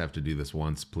 do I just have to do this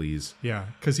once, please? Yeah,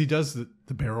 because he does the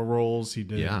barrel rolls. He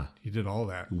did. Yeah. He did all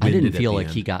that. I didn't Winded at feel the like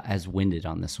end. he got as winded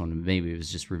on this one. Maybe it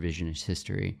was just revisionist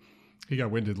history. He got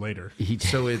winded later. He did.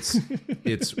 So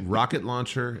it's rocket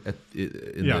launcher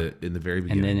in the very And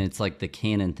beginning. then it's like the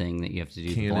cannon thing that you have to do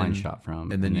the Cannon, blind shot from.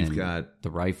 and then you've got- the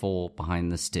rifle behind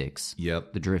the sticks.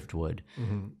 Yep. The driftwood.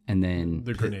 And then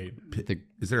The grenade.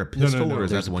 Is there a pistol no, or is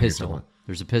that there's the a one you're pistol. talking about?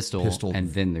 There's a pistol,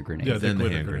 and then the grenade. Yeah, Then the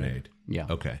glitter hand grenade. grenade. Yeah.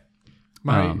 Okay.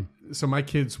 So my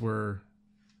kids were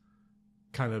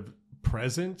kind of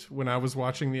present when I was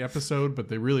watching the episode, but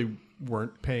they really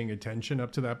weren't paying attention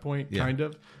up to that point, Yeah. kind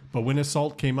of. But when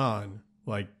Assault came on,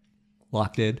 like,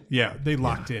 Locked in. yeah, they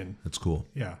locked in. That's cool.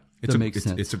 Yeah. It's That makes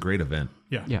sense. It's a great event.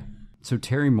 Yeah. Yeah. So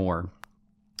Terry Moore,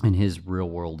 in his real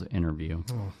world interview,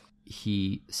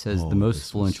 he says the most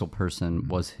influential person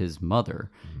was his mother.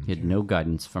 He had no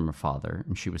guidance from her father,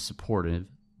 and she was supportive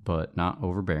but not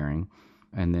overbearing.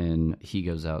 And then he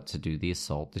goes out to do the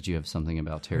assault. Did you have something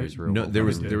about Terry's real No, world?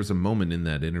 there was a moment in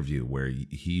that interview where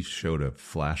he showed a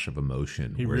flash of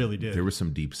emotion. He where really did. There was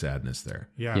some deep sadness there.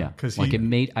 Yeah. Yeah, Because like it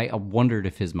made. I wondered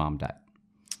if his mom died.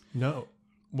 no.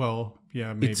 Well,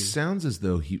 yeah, maybe. It sounds as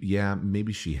though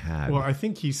maybe she had. Well, I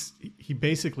think he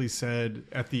basically said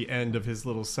at the end of his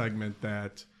little segment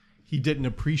that he didn't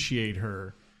appreciate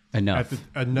her Enough.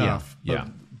 enough. Yeah.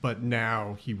 But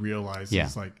now he realizes Yeah.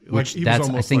 like Which he was that's. I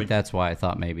almost think like, that's why I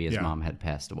thought maybe his Yeah. mom had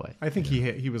passed away. I think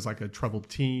he was like a troubled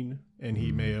teen, and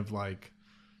he may have like.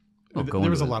 Oh, going there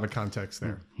was to a it. lot of context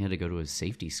there. He had to go to his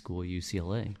safety school,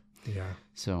 UCLA. Yeah,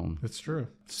 So that's true.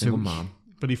 single mom.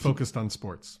 But he focused on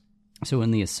sports. So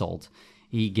in the assault,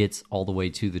 he gets all the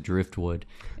way to the driftwood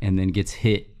and then gets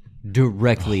hit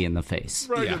directly in the face.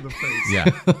 Right Yeah. in the face.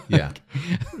 Yeah, yeah.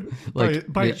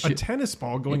 By it a tennis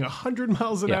ball going 100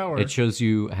 miles an hour. It shows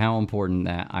you how important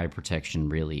that eye protection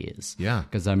really is. Yeah.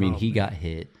 Because, I mean, he got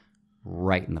hit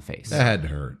right in the face. That had to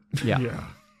hurt. Yeah. Yeah.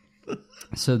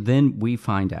 So then we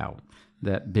find out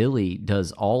that Billy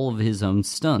does all of his own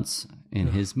stunts in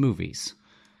his movies.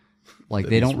 Like,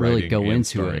 they he's don't really writing go and into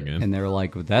it. starring in. And they're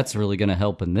like, well, that's really going to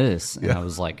help in this. And I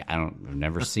was like, I've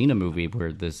never seen a movie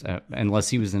where this, unless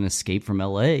he was in Escape from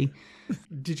L.A.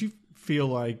 Did you feel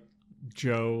like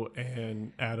Joe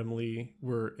and Adam Lee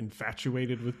were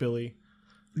infatuated with Billy?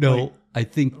 No, I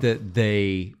think that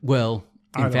they, well,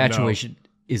 I don't infatuation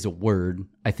is a word.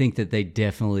 I think that they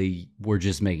definitely were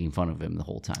just making fun of him the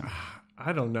whole time.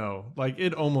 I don't know. Like,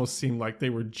 it almost seemed like they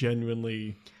were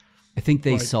genuinely. I think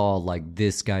they saw like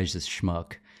this guy's a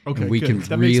schmuck. Okay, and we good. can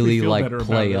That makes me really feel like better about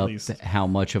play it, at up least. how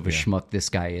much of a schmuck this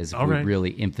guy is if All we right.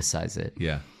 really emphasize it.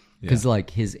 Yeah. Because like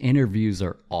his interviews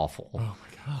are awful. Oh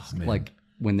my god! Like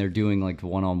when they're doing like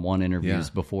one-on-one interviews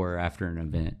Yeah. before or after an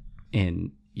event.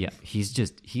 And yeah,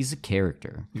 he's a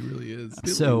character. He really is.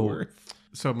 So-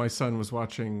 So my son was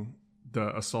watching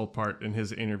the assault part in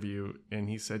his interview, and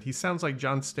he said he sounds like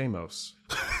John Stamos.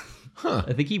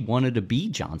 I think he wanted to be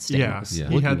John Stamos. Yeah, Yeah.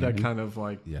 he looking had at that him. kind of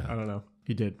like. Yeah. I don't know.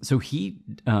 He did. So he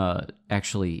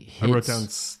actually hits. I wrote down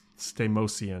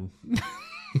Stamosian.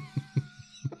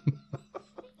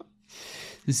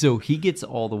 So he gets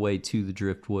all the way to the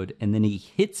driftwood, and then he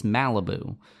hits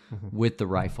Malibu with the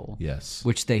rifle. Yes.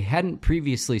 Which they hadn't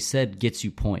previously said gets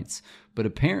you points. But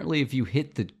apparently if you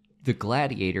hit the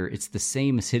gladiator, it's the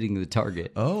same as hitting the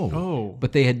target. Oh,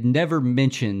 But they had never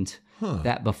mentioned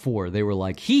that before. They were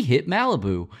like, he hit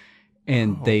Malibu.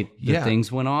 And the yeah.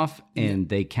 things went off, and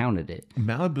they counted it.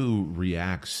 Malibu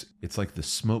reacts. It's like the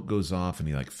smoke goes off, and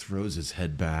he like throws his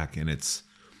head back, and it's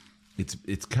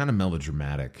kind of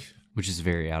melodramatic. Which is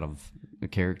very out of the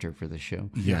character for the show.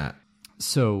 Yeah.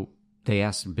 So they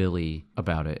asked Billy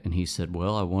about it, and he said,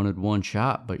 well, I wanted one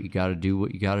shot, but you got to do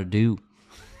what you got to do.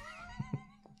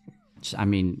 I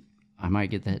mean, I might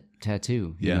get that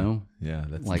tattoo, you know? Yeah,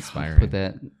 that's Like, inspiring. put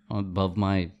that above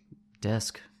my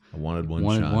desk. I wanted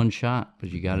Wanted shot. one shot, but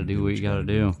you got to do what you got to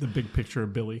do. the big picture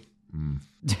of Billy.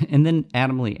 And then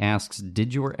Adam Lee asks,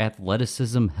 did your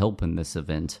athleticism help in this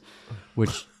event?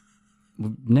 Which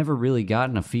we've never really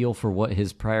gotten a feel for what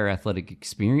his prior athletic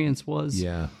experience was.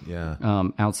 Yeah.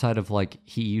 Outside of like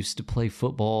he used to play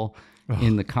football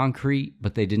in the concrete,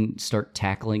 but they didn't start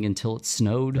tackling until it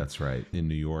snowed. That's right. In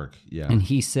New York. Yeah. And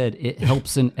he said it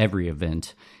helps in every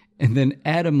event. And then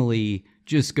Adam Lee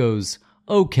just goes,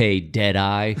 okay,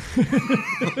 Deadeye.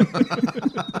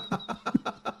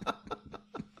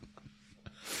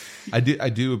 I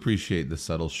do appreciate the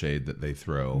subtle shade that they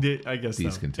throw. I guess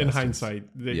these so. contestants. In hindsight,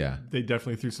 they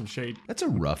definitely threw some shade. That's a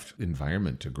rough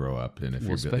environment to grow up in if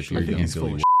you're especially young He's full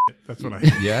Billy. of shit. That's what I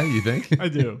think. Yeah, you think? I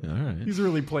do. All right. He's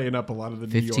really playing up a lot of the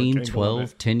New York 15, angle of 12,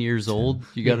 it. 10 years old.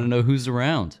 You got to know who's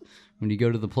around when you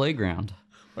go to the playground.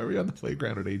 Why were you on the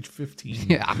playground at age 15?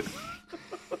 Yeah.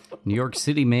 New York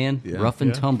City, man. Yeah. Rough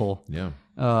and tumble. Yeah.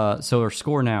 So our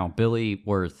score now, Billy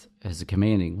Wirth has a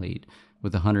commanding lead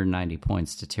with 190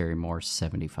 points to Terry Moore's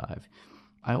 75.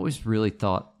 I always really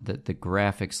thought that the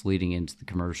graphics leading into the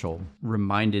commercial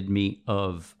reminded me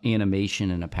of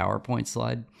animation in a PowerPoint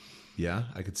slide. Yeah,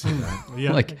 I could see that.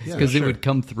 Yeah. Because it would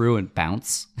come through and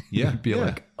bounce. Yeah, It'd be yeah.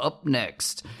 like, up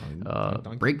next,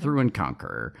 Breakthrough and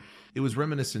Conquer. It was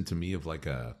reminiscent to me of like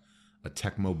a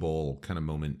Tecmo Bowl kind of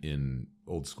moment in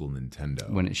old school Nintendo.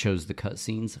 When it shows the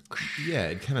cutscenes.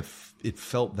 Yeah, it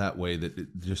felt that way. That it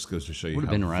just goes to show you Would have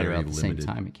how been right very around the same limited.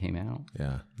 time it came out.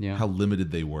 Yeah, how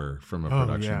limited they were from a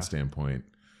production standpoint,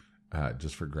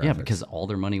 just for graphics. Yeah, because all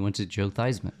their money went to Joe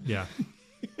Theismann. Yeah.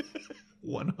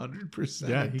 100%.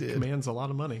 Yeah, he commands a lot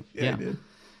of money. Yeah, he did.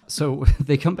 So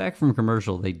they come back from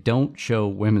commercial. They don't show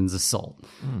women's assault,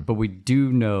 but we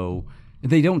do know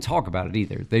they don't talk about it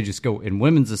either. They just go, in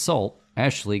women's assault,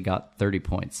 Ashley got 30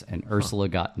 points and Ursula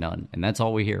got none, and that's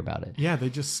all we hear about it. Yeah, they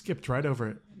just skipped right over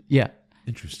it. Yeah,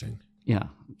 Interesting. yeah,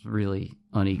 really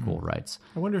unequal rights.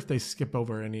 I wonder if they skip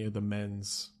over any of the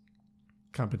men's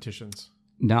competitions.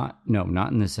 Not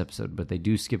in this episode, but they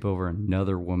do skip over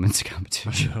another women's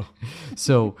competition.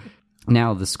 So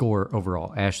now the score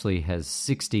overall: Ashley has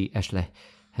 60. Ursula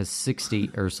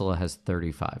has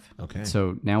 35. Okay.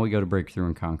 So now we go to Breakthrough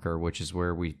and Conquer, which is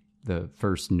where we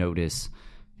first notice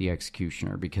the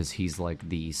executioner, because he's like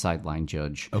the sideline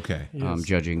judge. Okay.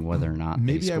 Judging whether or not they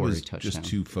Maybe I score was a touchdown. just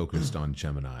too focused on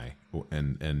Gemini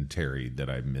and Terry that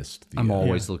I missed. I'm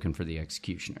always looking for the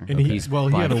executioner. And He's he by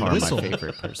had a far whistle. my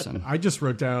favorite person. I just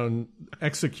wrote down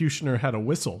executioner had a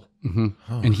whistle.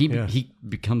 And he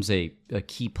becomes a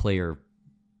key player,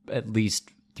 at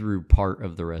least through part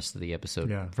of the rest of the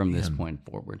episode from this point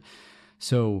forward.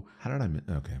 So How did I miss?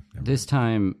 Okay. never this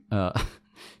time,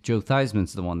 Joe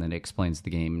Theismann's the one that explains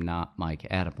the game, not Mike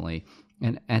Adamley.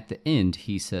 And at the end,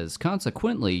 he says,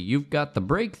 consequently, you've got the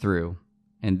breakthrough,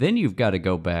 and then you've got to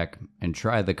go back and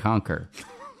try the conquer.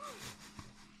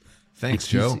 Thanks,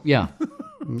 Joe. Yeah.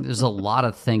 There's a lot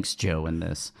of thanks, Joe, in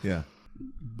this. Yeah.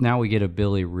 Now we get a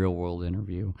Billy real-world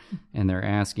interview, and they're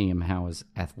asking him how his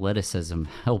athleticism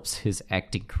helps his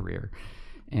acting career.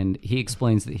 And he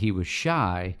explains that he was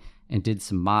shy and did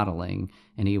some modeling,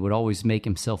 and he would always make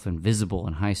himself invisible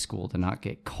in high school to not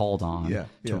get called on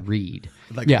to read.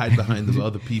 Like hide behind the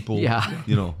other people. Yeah.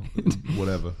 You know,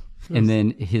 whatever. And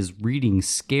then his reading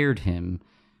scared him,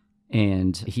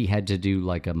 and he had to do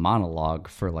like a monologue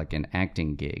for like an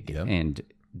acting gig. Yep. And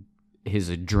his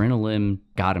adrenaline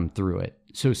got him through it.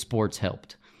 So sports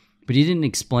helped. But he didn't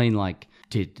explain, like,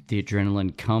 did the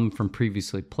adrenaline come from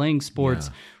previously playing sports?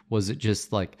 Yeah. Was it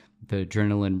just like the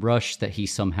adrenaline rush that he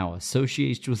somehow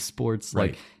associates with sports?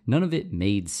 Right. Like, none of it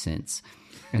made sense.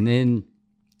 And then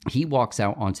he walks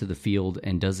out onto the field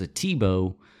and does a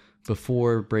Tebow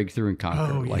before Breakthrough and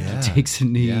Conquer. Oh, like, yeah. he takes a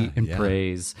knee and yeah.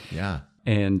 prays. Yeah.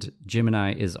 And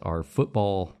Gemini is our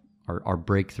football, our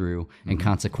breakthrough, and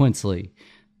consequently,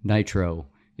 Nitro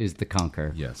is the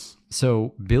conquer. Yes.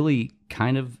 So Billy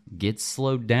kind of gets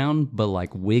slowed down, but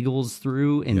like wiggles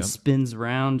through and spins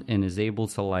around and is able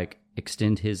to like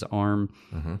extend his arm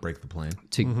Break the plane.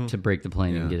 to break the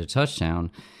plane and get a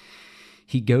touchdown.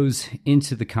 He goes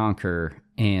into the conquer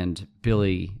and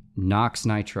Billy knocks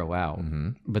Nitro out.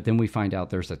 But then we find out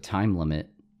there's a time limit,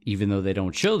 even though they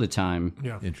don't show the time.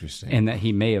 Yeah. Interesting. And that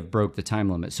he may have broke the time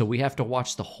limit. So we have to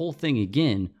watch the whole thing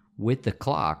again with the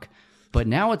clock, but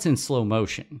now it's in slow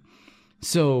motion.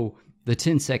 So the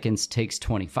 10 seconds takes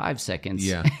 25 seconds.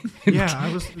 Yeah.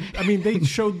 Yeah, they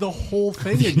showed the whole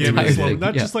thing again. entire in slow, thing,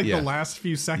 not yeah. just like Yeah. the last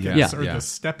few seconds Yeah. or Yeah. the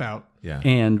step out. Yeah.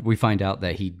 And we find out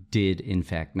that he did, in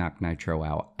fact, knock Nitro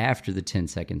out after the 10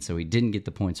 seconds. So he didn't get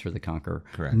the points for the conquer.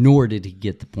 Correct. Nor did he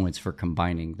get the points for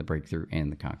combining the breakthrough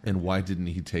and the conquer. And why didn't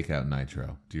he take out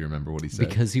Nitro? Do you remember what he said?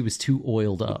 Because he was too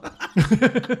oiled up.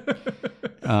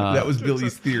 That was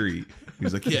Billy's theory. He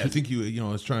was like, yeah, I think I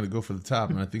was trying to go for the top,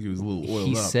 and I think he was a little oiled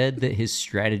He up. said that his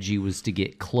strategy was to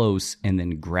get close and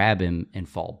then grab him and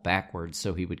fall backwards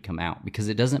so he would come out. Because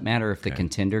it doesn't matter if the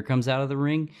contender comes out of the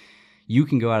ring. You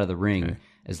can go out of the ring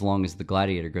as long as the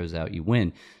gladiator goes out, you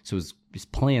win. So his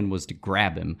plan was to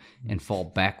grab him and fall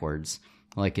backwards,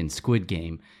 like in Squid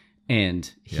Game.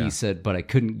 And he said, but I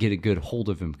couldn't get a good hold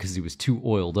of him because he was too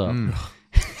oiled up.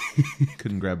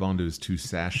 Couldn't grab onto his two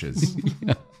sashes.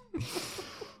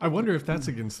 I wonder if that's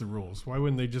against the rules. Why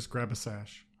wouldn't they just grab a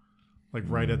sash? Like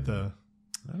right at the...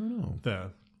 I don't know.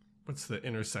 What's the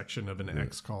intersection of an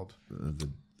X called? The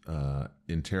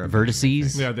interrobang.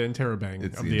 Vertices? Yeah, the interrobang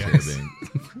It's of the the X.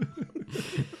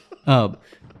 interrobang.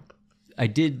 I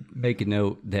did make a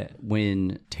note that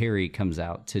when Terry comes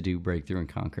out to do Breakthrough and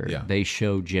Conquer, they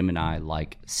show Gemini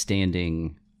like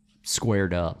standing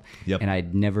squared up. Yep. And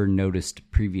I'd never noticed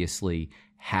previously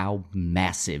how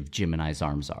massive Gemini's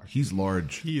arms are. He's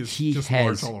large. He is He just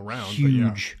has large all around.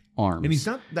 huge arms. And he's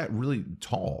not that really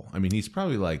tall. I mean, he's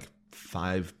probably like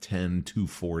 5'10",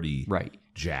 240. Right.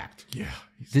 Jacked. Yeah.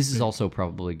 This is also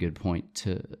probably a good point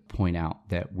to point out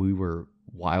that we were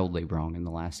wildly wrong in the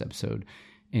last episode.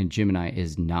 And Gemini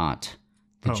is not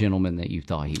the gentleman that you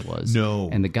thought he was. No.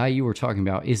 And the guy you were talking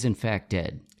about is in fact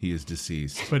dead. He is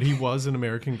deceased. But he was an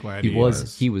American Gladiator.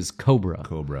 He was Cobra.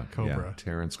 Cobra. Cobra. Yeah.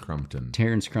 Terrence Crumpton.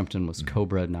 Terrence Crumpton was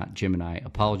Cobra, not Gemini.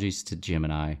 Apologies to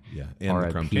Gemini. Yeah. And the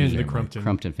R.I.P. Crumpton And the family. Crumpton.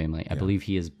 Crumpton family. I believe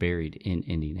he is buried in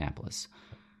Indianapolis.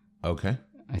 Okay.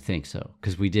 I think so.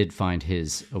 Because we did find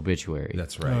his obituary.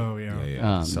 That's right. Oh,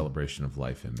 yeah. The celebration of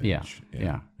life image.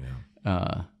 Yeah.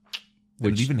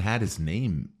 Which even had his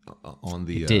name on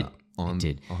the... It did. On, It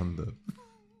did. On the...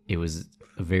 It was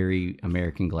a very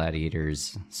American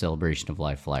Gladiators celebration of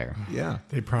life flyer. Yeah.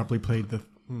 They probably played the...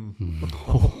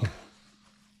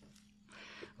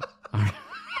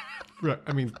 Right,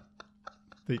 I mean,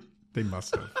 they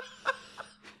must have.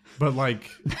 But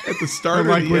like... At the start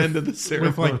like or the with- end of the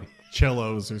ceremony. With like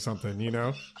cellos or something, you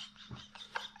know?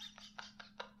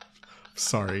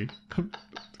 Sorry.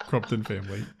 Crumpton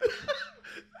family.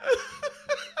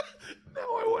 Now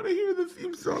I want to hear the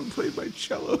theme song played by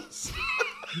cellos.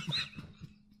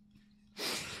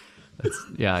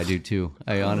 Yeah, I do too.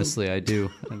 I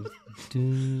do.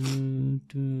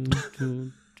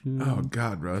 Oh,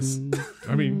 God, Russ.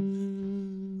 I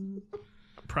mean,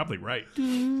 probably right.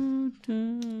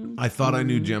 I thought I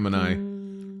knew Gemini.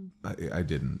 I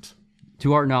didn't.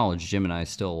 To our knowledge, Gemini is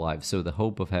still alive, so the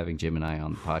hope of having Gemini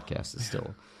on the podcast is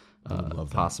still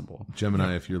possible.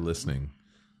 Gemini, if you're listening,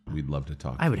 we'd love to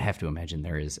talk. I would have to imagine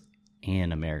there is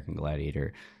an American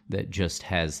Gladiator that just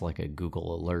has like a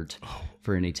Google alert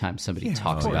for any time somebody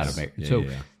talks about America. So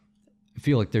I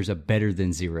feel like there's a better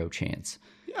than zero chance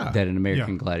that an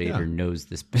American Gladiator knows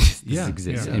this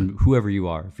exists. Yeah. And whoever you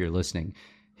are, if you're listening,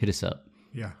 hit us up.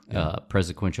 Yeah.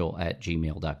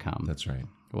 Presequential@gmail.com. That's right.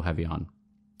 We'll have you on.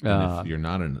 And if you're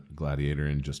not a gladiator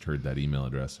and just heard that email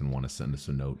address and want to send us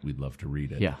a note, we'd love to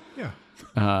read it. Yeah.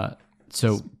 Yeah.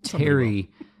 So Terry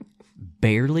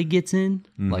barely gets in,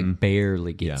 like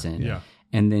barely gets in. Yeah.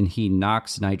 And then he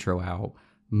knocks Nitro out,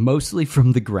 mostly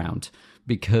from the ground,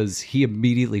 because he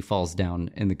immediately falls down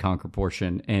in the conquer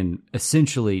portion. And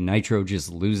essentially, Nitro just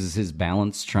loses his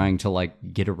balance trying to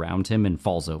like get around him and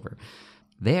falls over.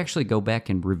 They actually go back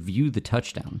and review the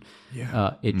touchdown.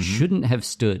 Yeah. It shouldn't have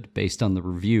stood based on the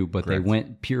review, but Correct. they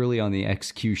went purely on the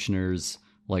executioners,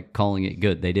 like calling it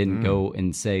good. They didn't go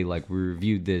and say, like, we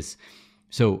reviewed this.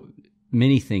 So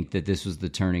many think that this was the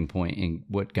turning point in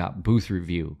what got booth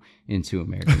review into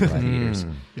American Gladiators.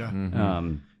 Yeah.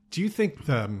 Um, Do you think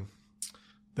the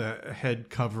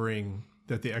head covering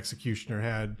that the executioner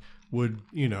had would,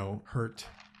 hurt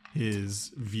his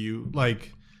view?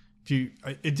 Like,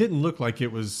 it didn't look like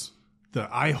it was, the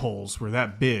eye holes were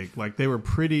that big. Like they were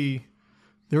pretty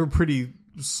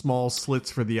small slits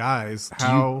for the eyes.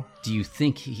 do you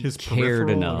think he his cared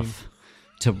peripheral, enough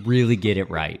to really get it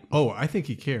right? Oh, I think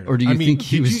he cared. Or do you think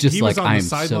he was just like, on the I'm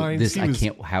so sidelines. this, He I was-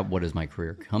 can't, what does my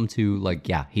career come to? Like,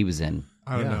 yeah, he was in.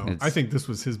 I don't know. it's- I think this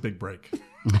was his big break.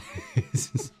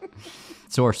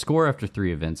 So our score after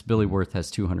 3 events, Billy Wirth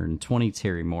has 220,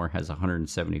 Terry Moore has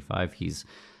 175. He's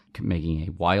making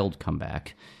a wild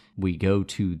comeback. We go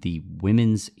to the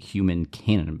women's human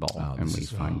cannonball, and we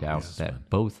find out that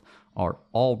both are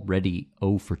already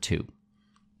 0 for 2.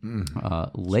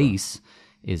 Lace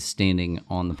is standing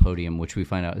on the podium, which we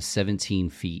find out is 17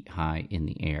 feet high in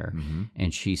the air,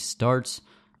 and she starts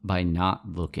by not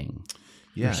looking.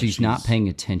 Yeah, she's not paying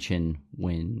attention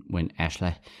when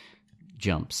Ashley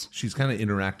jumps. She's kind of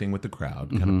interacting with the crowd,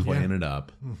 kind of playing it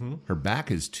up. Her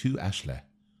back is to Ashley.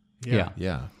 Yeah.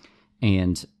 Yeah.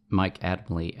 And Mike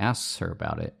Adamley asks her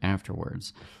about it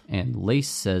afterwards, and Lace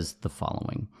says the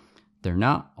following: "They're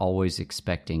not always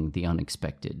expecting the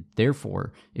unexpected.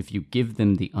 Therefore, if you give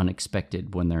them the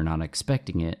unexpected when they're not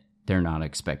expecting it, they're not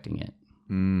expecting it."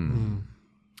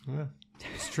 Yeah,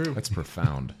 it's true. That's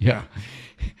profound. Yeah.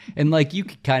 And like you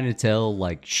could kind of tell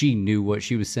like she knew what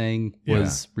she was saying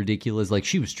was ridiculous. Like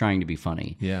she was trying to be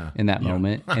funny in that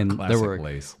moment. And there were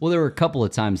Lace. Well, there were a couple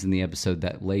of times in the episode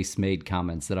that Lace made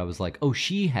comments that I was like, "Oh,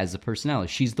 she has a personality.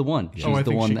 She's the one. She's I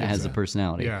the think one she that gets has a that.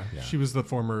 personality." Yeah, she was the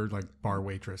former like bar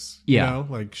waitress. Yeah. You know?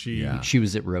 Like She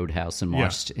was at Roadhouse and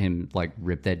watched him like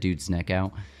rip that dude's neck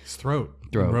out. his throat.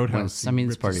 Throat. Roadhouse. I mean,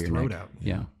 it's ripped part of his your throat neck. out.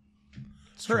 Yeah.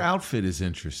 Her outfit is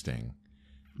interesting.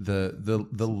 The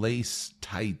lace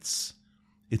tights.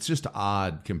 It's just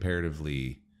odd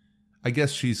comparatively. I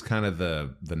guess she's kind of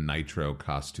the Nitro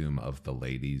costume of the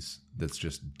ladies. That's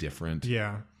just different.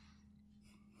 Yeah.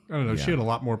 I don't know. Yeah. She had a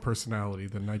lot more personality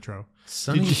than Nitro.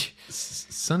 Sunny has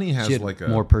She had like a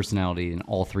more personality than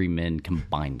all three men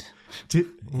combined.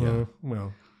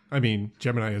 Well, I mean,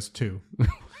 Gemini has 2.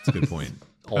 That's a good point.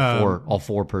 All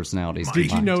four personalities. Did you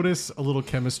combined. notice a little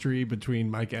chemistry between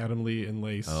Mike Adamley and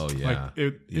Lace? Oh yeah, Like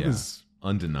it was.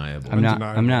 undeniable.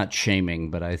 I'm not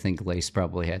shaming, but I think Lace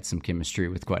probably had some chemistry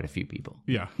with quite a few people.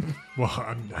 Yeah. Well,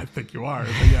 I think you are.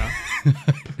 But yeah.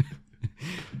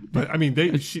 But I mean,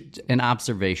 An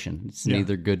observation. It's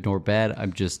neither good nor bad.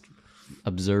 I'm just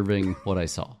observing what I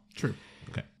saw. true.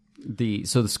 Okay.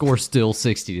 So the score's still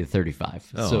 60-35.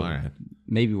 Oh, so all right.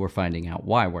 maybe we're finding out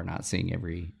why we're not seeing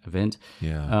every event.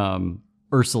 Yeah.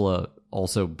 Ursula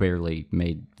also barely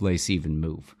made Lace even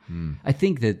move. I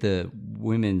think that the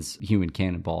women's human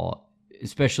cannonball,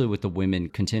 especially with the women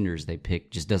contenders they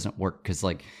pick, just doesn't work because,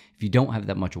 like, if you don't have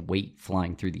that much weight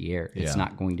flying through the air, it's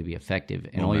not going to be effective.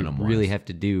 And all you really have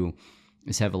to do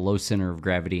is have a low center of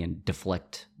gravity and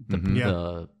deflect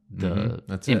the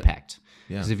That's it. impact.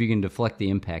 Yeah. Because if you can deflect the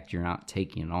impact, you're not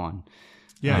taking it on.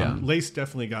 Yeah, Lace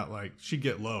definitely got she'd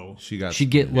get low. She'd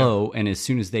get low, and as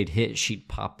soon as they'd hit, she'd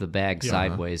pop the bag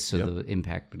sideways so the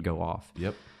impact would go off.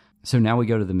 Yep. So now we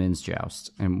go to the men's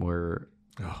joust, and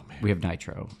Oh man. we have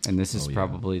Nitro, and this is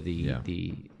probably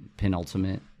the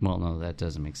penultimate. Well, no, that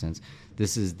doesn't make sense.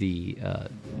 This is the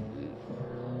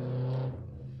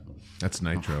That's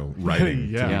Nitro writing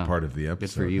to Yeah. be part of the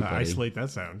episode. good for you, buddy. Isolate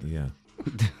that sound. Yeah.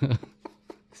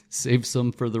 Save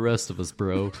some for the rest of us,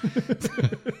 bro.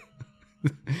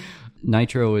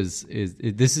 Nitro is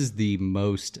this is the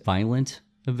most violent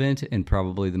event and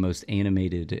probably the most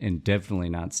animated and definitely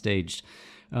not staged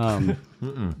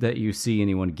that you see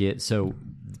anyone get. So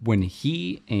when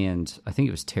he and I think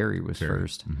it was Terry was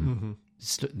first,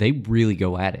 they really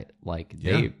go at it. Like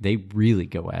they really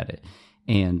go at it,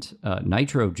 and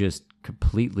Nitro just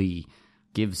completely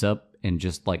gives up and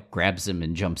just like grabs him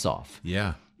and jumps off.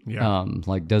 Yeah. Yeah.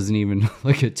 Like doesn't even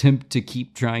like attempt to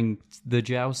keep trying the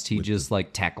joust. He just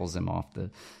like tackles him off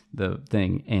the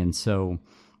thing. And so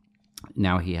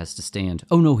now he has to stand.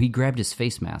 Oh no, he grabbed his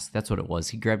face mask. That's what it was.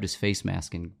 He grabbed his face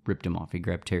mask and ripped him off. He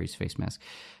grabbed Terry's face mask.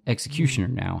 Executioner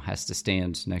now has to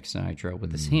stand next to Nitro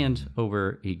with his hand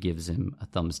over. He gives him a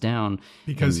thumbs down.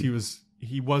 Because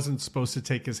he wasn't supposed to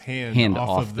take his hand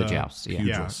off of the joust.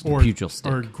 Yeah. or pugil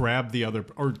stick. or grab the other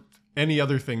or any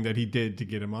other thing that he did to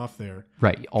get him off there.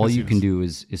 Right. All you can do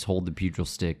is hold the pugil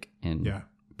stick and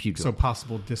pugil. So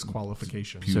possible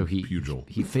disqualification. So he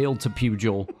failed to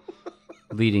pugil,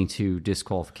 leading to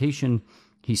disqualification.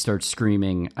 He starts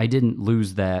screaming, "I didn't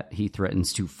lose that." He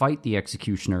threatens to fight the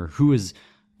executioner, who is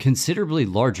considerably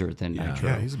larger than Nitro.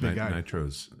 Yeah, he's a big guy.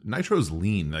 Nitro's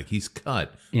lean, like he's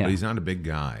cut, but he's not a big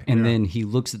guy. And then he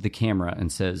looks at the camera and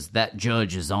says, "That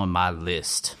judge is on my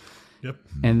list." Yep.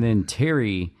 And then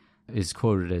Terry is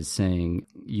quoted as saying,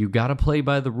 "You got to play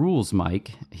by the rules,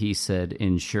 Mike," he said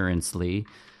insurancely.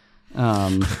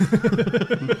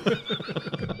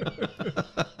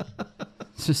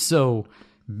 So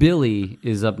Billy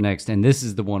is up next, and this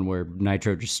is the one where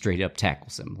Nitro just straight up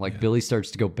tackles him. Like Billy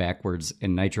starts to go backwards,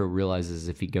 and Nitro realizes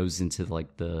if he goes into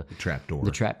like the trap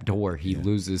door, he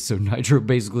loses. So Nitro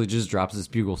basically just drops his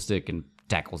bugle stick and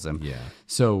tackles him. Yeah.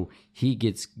 So he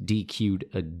gets DQ'd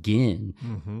again,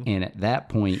 and at that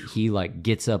point he like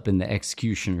gets up in the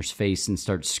executioner's face and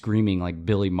starts screaming like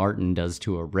Billy Martin does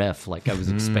to a ref. Like I was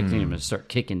expecting him to start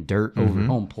kicking dirt over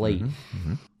home plate,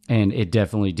 and it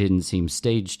definitely didn't seem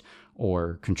staged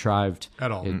or contrived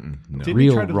At all. No. Didn't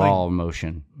Real he try to, raw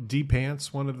emotion.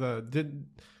 De-pants one of the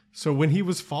so when he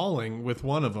was falling with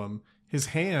one of them, his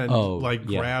hand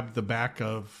grabbed the back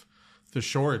of the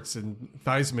shorts, and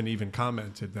Theismann even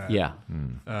commented that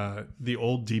the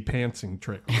old de-pantsing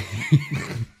trick.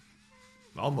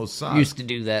 Almost soft. Used to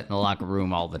do that in the locker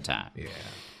room all the time. Yeah.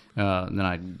 Then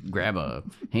I'd grab a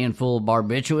handful of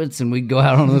barbiturates and we'd go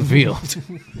out onto the field.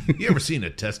 You ever seen a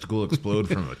testicle explode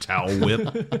from a towel whip?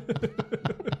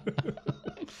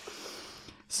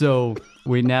 So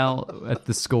we now at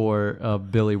the score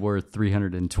of Billy Wirth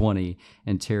 320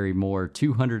 and Terry Moore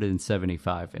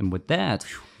 275. And with that,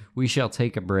 we shall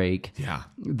take a break. Yeah.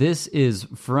 This is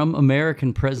From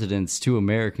American Presidents to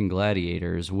American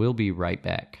Gladiators. We'll be right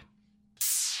back.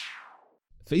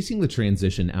 Facing the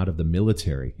transition out of the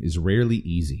military is rarely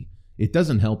easy. It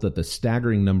doesn't help that the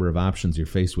staggering number of options you're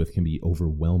faced with can be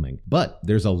overwhelming. But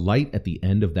there's a light at the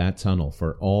end of that tunnel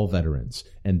for all veterans,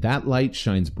 and that light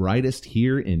shines brightest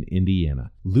here in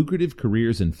Indiana. Lucrative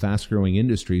careers in fast-growing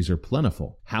industries are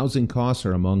plentiful. Housing costs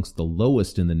are amongst the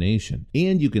lowest in the nation,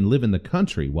 and you can live in the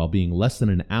country while being less than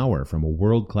an hour from a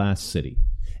world-class city.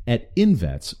 At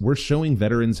InVets, we're showing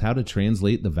veterans how to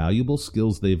translate the valuable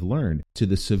skills they've learned to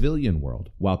the civilian world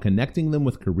while connecting them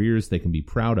with careers they can be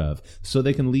proud of so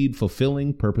they can lead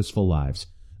fulfilling, purposeful lives.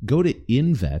 Go to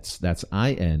InVets, that's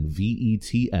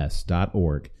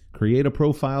INVETS.org. Create a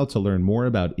profile to learn more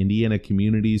about Indiana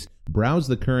communities, browse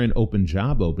the current open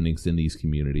job openings in these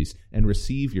communities, and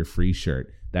receive your free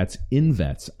shirt. That's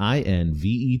InVets,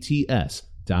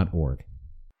 INVETS.org.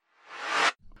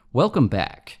 Welcome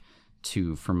back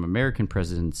to From American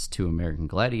Presidents to American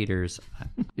Gladiators.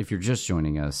 If you're just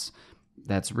joining us,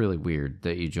 that's really weird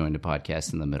that you joined a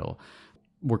podcast in the middle.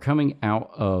 We're coming out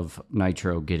of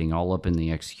Nitro, getting all up in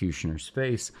the executioner's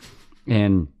face,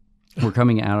 and we're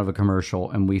coming out of a commercial,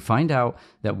 and we find out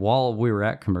that while we were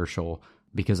at commercial,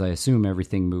 because I assume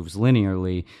everything moves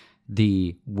linearly,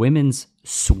 the women's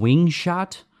swing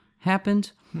shot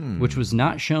happened, which was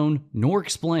not shown nor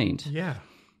explained. Yeah.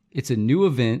 It's a new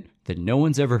event that no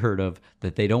one's ever heard of,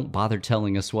 that they don't bother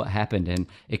telling us what happened in,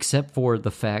 except for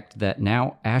the fact that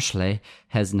now Ashley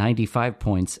has 95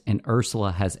 points and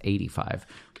Ursula has 85.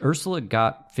 Ursula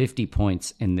got 50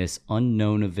 points in this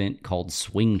unknown event called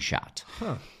Swing Shot.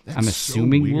 Huh. I'm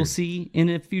assuming so we'll see in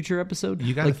a future episode.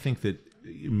 You got to think that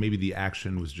maybe the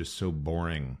action was just so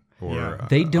boring. Or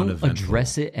they don't uneventful.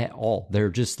 address it at all. They're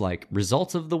just like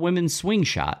results of the women's swing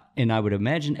shot. And I would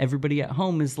imagine everybody at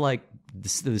home is like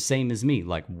the same as me.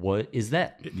 Like, what is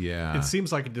that? Yeah. It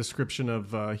seems like a description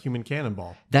of Human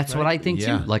Cannonball. That's what I think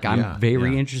Yeah, too. Like, I'm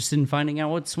very yeah. interested in finding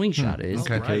out what swing shot is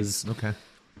Okay. because Okay.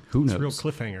 who It's knows? a real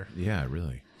cliffhanger. Yeah,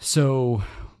 really. So,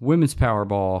 women's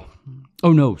Powerball.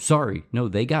 Oh, no, sorry. No,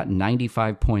 they got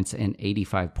 95 points and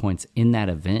 85 points in that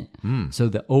event. So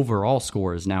the overall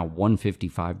score is now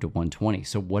 155 to 120.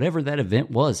 So whatever that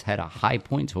event was had a high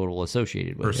point total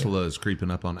associated with it. Ursula is creeping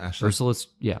up on Ashley. Ursula's,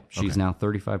 yeah, she's now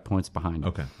 35 points behind.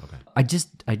 Okay. I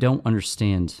don't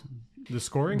understand The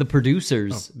scoring? the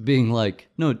producers being like,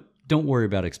 no, don't worry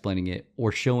about explaining it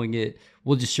or showing it.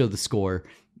 We'll just show the score.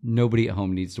 Nobody at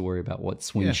home needs to worry about what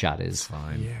swing shot is.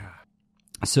 Fine. yeah.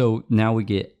 So now we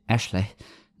get Ashley's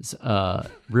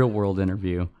real world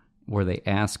interview where they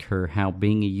ask her how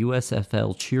being a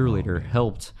USFL cheerleader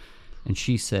helped. And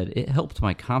she said, it helped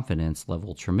my confidence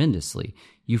level tremendously.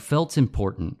 You felt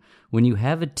important. When you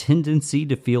have a tendency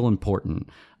to feel important,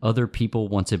 other people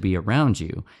want to be around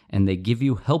you and they give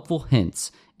you helpful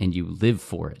hints and you live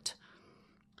for it.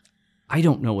 I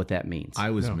don't know what that means.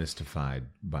 I was mystified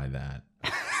by that.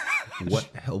 What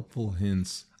helpful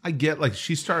hints? I get, like,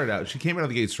 she started out, she came out of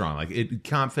the gate strong. Like,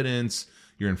 confidence,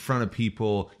 you're in front of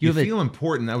people, you feel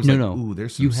important. I was ooh,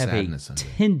 there's some sadness you in have a it.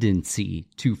 tendency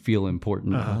to feel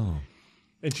important.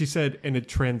 And she said, and it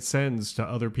transcends to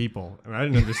other people. And I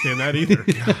didn't understand that either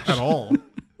at all.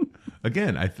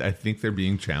 Again, I think they're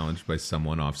being challenged by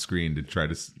someone off screen to try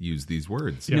to use these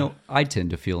words. You know, I tend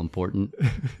to feel important.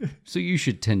 So you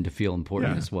should tend to feel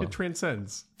important as well. It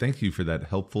transcends. Thank you for that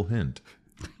helpful hint.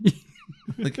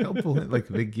 Like helpful, like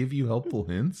they give you helpful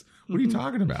hints. What are you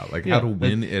talking about? Like how to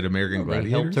win at American They helped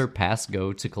Gladiators? her pass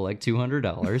go to collect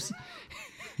 $200.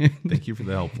 Thank you for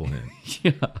the helpful hint.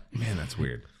 Yeah. Man, that's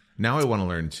weird. Now I want to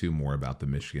learn too more about the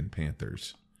Michigan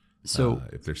Panthers. So,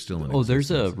 If they're still in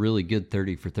there's a existence. really good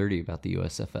 30 for 30 about the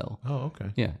USFL. Oh, okay.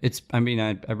 Yeah,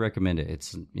 I recommend it.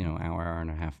 It's, hour and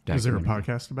a half. Is there a documentary.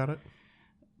 podcast about it?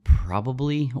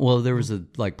 Probably. Well, there was a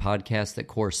podcast that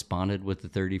corresponded with the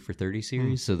 30 for 30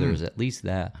 series, so there was at least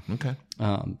that. Okay.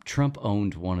 Trump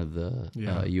owned one of the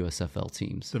USFL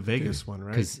teams. The Vegas one,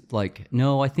 right? Because,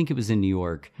 no, I think it was in New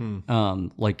York.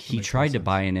 He tried to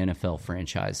buy an NFL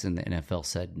franchise, and the NFL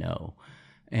said no.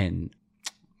 And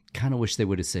kind of wish they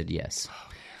would have said yes.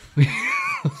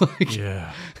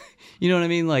 Yeah. You know what I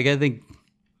mean? Like, I think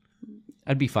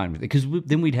I'd be fine with it. Because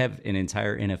then we'd have an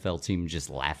entire NFL team just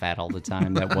laugh at all the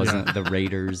time. That wasn't the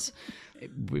Raiders.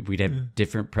 we'd have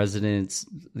different presidents.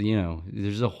 You know,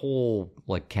 there's a whole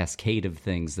like cascade of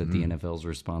things that the NFL is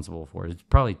responsible for. It's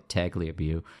probably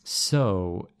Tagliabue.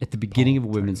 So at the beginning of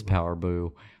women's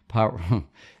Powerball,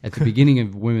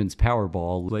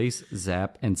 Lace,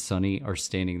 Zap, and Sonny are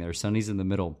standing there. Sonny's in the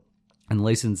middle, and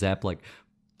Lace and Zap like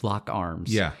lock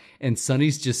arms. Yeah. And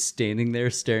Sonny's just standing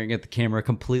there staring at the camera,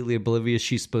 completely oblivious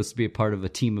she's supposed to be a part of a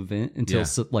team event until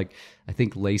like I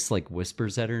think Lace like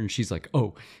whispers at her and she's like,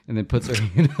 "Oh," and then puts her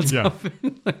hand on top.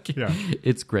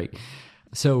 It's great.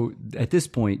 So at this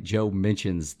point, Joe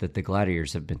mentions that the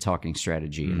Gladiators have been talking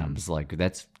strategy, and I was like,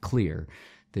 that's clear.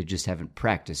 They just haven't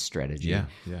practiced strategy.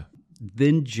 Yeah.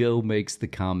 Then Joe makes the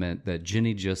comment that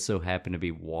Jenny just so happened to be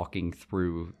walking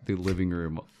through the living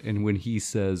room, and when he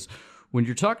says, when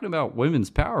you're talking about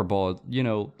women's Powerball, you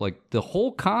know, like the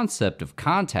whole concept of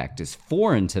contact is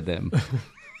foreign to them.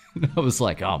 And I was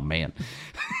like, oh, man.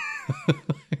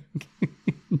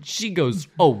 She goes,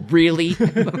 oh, really?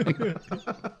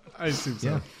 I assume so.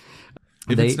 Yeah.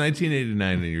 If it's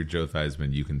 1989 and you're Joe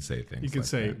Theismann, you can say things. You can like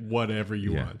say that. whatever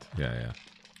you want. Yeah.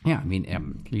 Yeah, I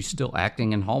mean, he's still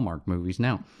acting in Hallmark movies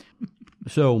now.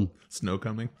 So Snow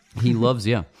coming. he loves,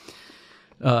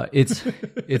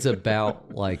 it's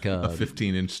about like A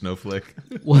 15-inch snowflake.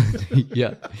 well,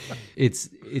 yeah, it's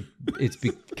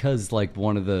because like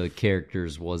one of the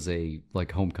characters was a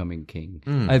like homecoming king.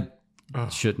 I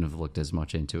shouldn't have looked as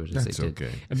much into it as That's they did.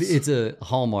 okay. I mean, it's a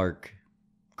Hallmark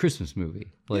Christmas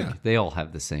movie. Like they all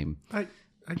have the same. I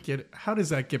get it. How does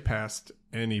that get past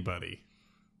anybody?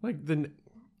 Like the name.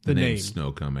 name's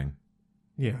Snow coming.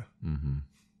 Yeah. Mm-hmm.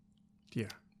 Yeah.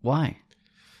 Why?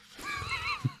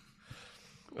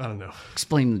 I don't know.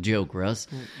 Explain the joke, Russ.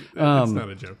 It's not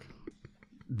a joke.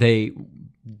 They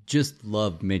just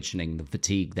love mentioning the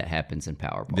fatigue that happens in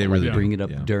Powerball. They really bring it up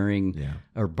do. during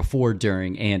or before,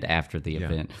 during, and after the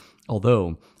event.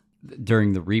 Although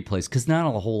during the replays, because not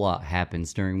a whole lot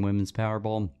happens during women's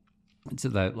Powerball, it's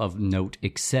of note,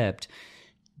 except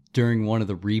during one of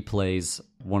the replays,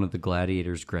 one of the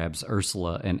gladiators grabs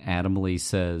Ursula and adamantly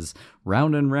says,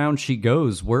 "Round and round she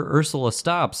goes, where Ursula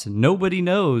stops. Nobody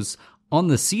knows. On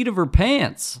the seat of her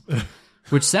pants."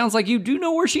 Which sounds like you do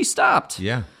know where she stopped.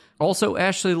 Yeah. Also,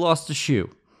 Ashley lost a shoe.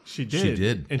 She did. She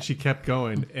did. And she kept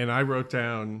going. And I wrote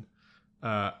down,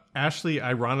 Ashley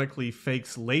ironically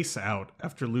fakes Lace out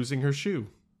after losing her shoe.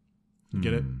 You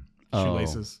get it?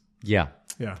 Shoelaces. Yeah.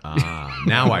 Yeah.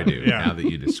 Now I do. Yeah. Now that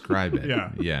you describe it.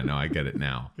 Yeah. Yeah, no, I get it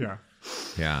now. Yeah.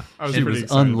 Yeah. I was It pretty was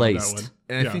excited unlaced. about that one.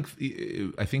 And Yeah.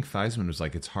 I think Theismann was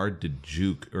like, it's hard to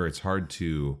juke, or it's hard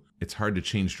to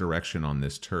change direction on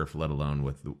this turf, let alone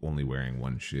with only wearing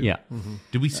one shoe. Yeah.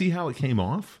 Did we see how it came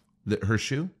off? Her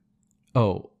shoe?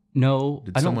 Oh, no,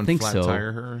 Did I don't someone think flat so.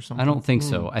 tire her or something? I don't think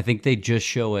so. I think they just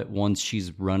show it once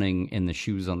she's running and the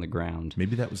shoe's on the ground.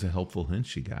 Maybe that was a helpful hint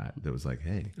she got. That was like,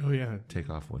 hey, Oh, yeah. take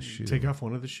off one shoe. Take off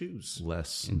one of the shoes.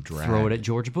 Less And drag. throw it at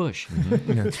George Bush.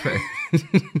 That's right.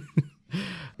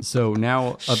 So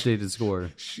now, updated score.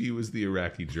 She was the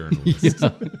Iraqi journalist.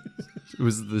 It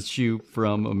was the shoe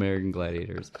from American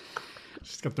Gladiators.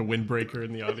 She's got the windbreaker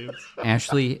in the audience.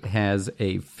 Ashley has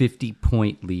a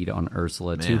 50-point lead on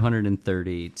Ursula,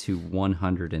 230 to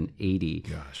 180.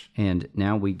 Gosh. And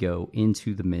now we go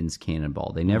into the men's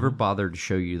cannonball. They never bothered to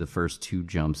show you the first two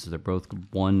jumps. They're both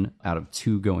 1 out of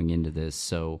 2 going into this.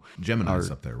 So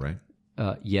Gemini's up there, right?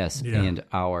 yes, Yeah. and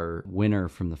our winner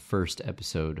from the first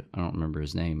episode, I don't remember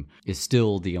his name, is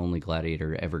still the only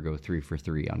gladiator to ever go 3 for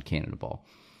 3 on Cannonball.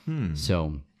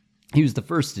 So he was the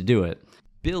first to do it.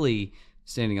 Billy,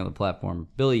 standing on the platform,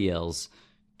 Billy yells,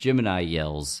 Gemini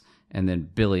yells, and then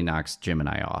Billy knocks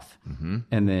Gemini off.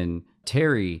 And then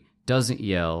Terry doesn't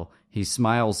yell. He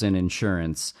smiles in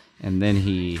insurance, and then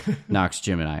he knocks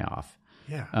Gemini off.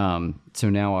 Yeah. So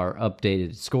now our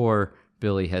updated score,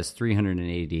 Billy has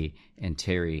 380 and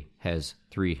Terry has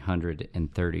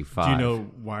 335. Do you know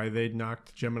why they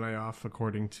knocked Gemini off,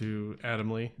 according to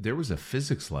Adam Lee? There was a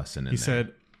physics lesson in there.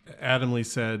 Adam Lee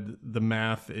said the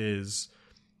math is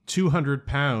 200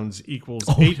 pounds equals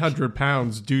 800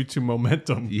 pounds due to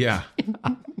momentum. Yeah.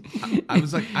 I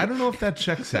was like, I don't know if that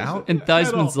checks out. And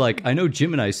Theismann's like, I know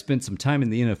Gemini spent some time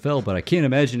in the NFL, but I can't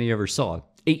imagine he ever saw an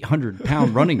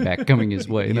 800-pound running back coming his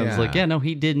way. And I was like, yeah, no,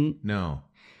 he didn't. No.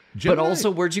 But also,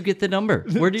 where'd you get the number?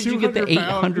 Where did you get the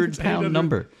 200 800-pound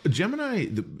number? Gemini,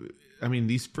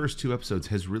 these first 2 episodes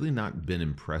has really not been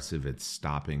impressive at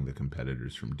stopping the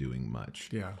competitors from doing much.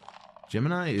 Yeah.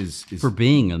 Gemini is For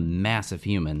being a massive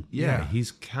human. yeah,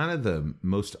 he's kind of the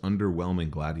most underwhelming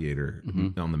gladiator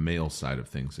on the male side of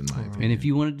things, in my opinion. And if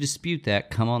you want to dispute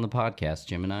that, come on the podcast,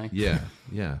 Gemini.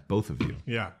 Yeah, both of you.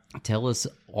 Yeah. Tell us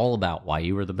all about why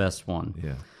you were the best one.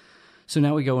 Yeah. So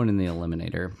now we go in the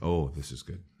Eliminator. Oh, this is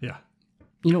good. Yeah.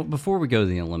 You know, before we go to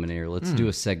the Eliminator, let's do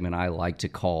a segment I like to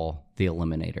call the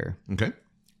Eliminator. Okay.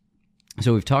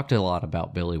 So we've talked a lot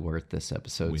about Billy Wirth this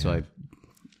episode. So I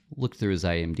looked through his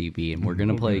IMDb, and we're going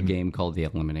to play a game called the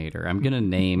Eliminator. I'm going to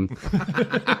name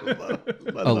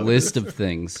a list of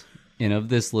things. And of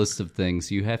this list of things,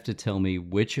 you have to tell me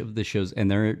which of the shows, and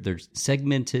they're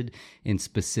segmented in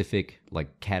specific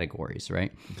like categories,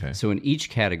 right? Okay. So in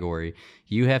each category,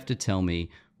 you have to tell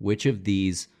me which of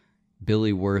these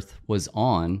Billy Wirth was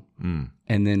on,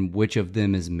 and then which of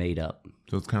them is made up.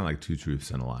 So it's kind of like two truths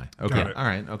and a lie. Okay. Got it. All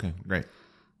right. Okay. Great.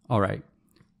 All right.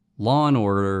 Law and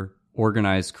Order,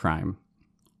 Organized Crime.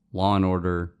 Law and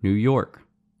Order, New York.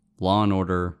 Law and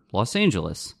Order, Los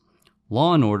Angeles.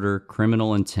 Law and Order,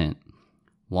 Criminal Intent.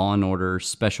 Law and Order,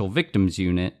 Special Victims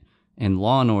Unit. And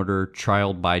Law and Order,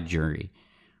 Trial by Jury.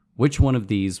 Which one of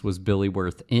these was Billy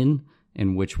Wirth in,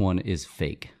 and which one is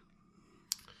fake?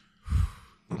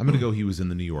 I'm going to go he was in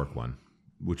the New York one,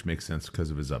 which makes sense because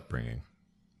of his upbringing.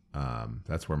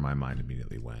 That's where my mind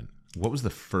immediately went. What was the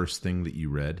first thing that you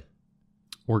read?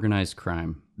 Organized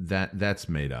Crime. That's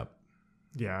made up.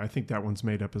 Yeah, I think that one's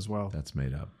made up as well. That's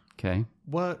made up. Okay.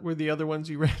 What were the other ones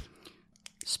you read?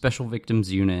 Special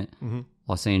Victims Unit,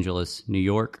 Los Angeles, New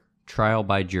York, Trial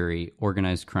by Jury,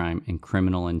 Organized Crime, and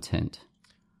Criminal Intent.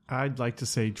 I'd like to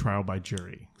say Trial by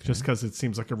Jury, just because it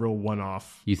seems like a real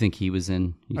one-off. You think he was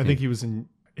in? I think he was in,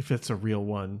 if it's a real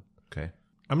one. Okay.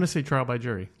 I'm going to say Trial by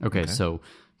Jury. Okay, so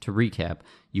to recap,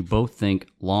 you both think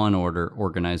Law and Order,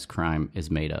 Organized Crime is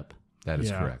made up. That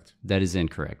is Yeah. correct. That is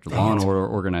incorrect. Law and Order,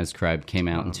 Organized Crime came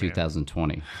out in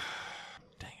 2020.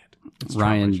 Dang it.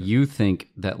 Ryan, you think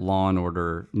that Law and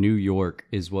Order New York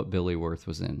is what Billy Wirth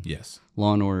was in. Yes.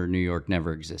 Law and Order New York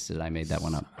never existed. I made that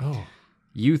one up. Oh,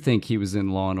 You think he was in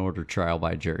Law and Order Trial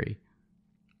by Jury.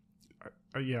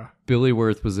 yeah. Billy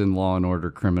Wirth was in Law and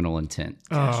Order Criminal Intent.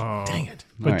 Oh, Dang it.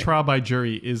 but All right. Trial by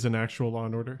Jury is an actual Law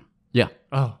and Order. Yeah.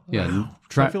 Oh, Yeah. wow.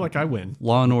 Tri- I feel like I win.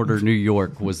 Law and Order New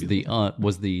York was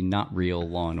the not real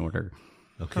Law and Order.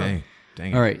 Okay.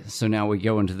 Dang it. All right, so now we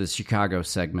go into the Chicago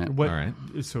segment. What? All right.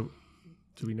 So,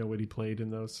 do we know what he played in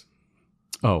those?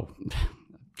 Oh,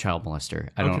 child molester.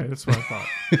 I Okay, don't. that's what I thought.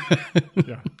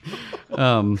 Yeah.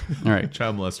 All right,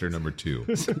 Child molester number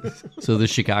 2. so the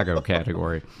Chicago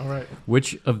category. All right.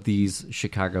 Which of these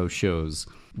Chicago shows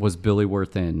was Billy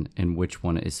Wirth in, and which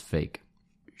one is fake?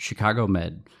 Chicago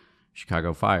Med,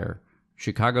 Chicago Fire,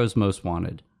 Chicago's Most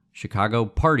Wanted, Chicago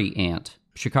Party Ant,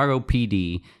 Chicago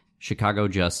PD, Chicago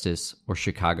Justice, or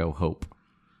Chicago Hope?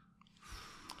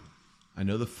 I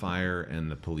know the fire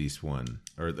and the police one,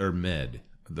 or Med.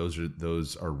 Those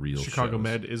are real Chicago shows.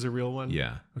 Med is a real one?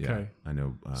 Yeah. Okay. Yeah, I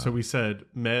know. So we said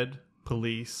Med,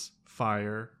 Police,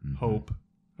 Fire, Hope.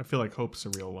 I feel like Hope's a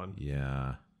real one.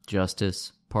 yeah.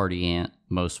 Justice, Party Ant,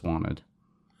 Most Wanted.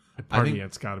 Party think-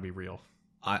 Ant's got to be real.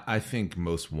 I think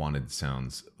Most Wanted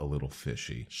sounds a little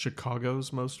fishy.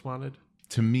 Chicago's Most Wanted?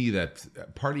 To me,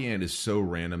 that Party Ant is so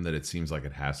random that it seems like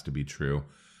it has to be true.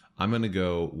 I'm going to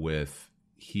go with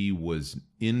he was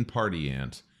in Party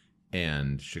Ant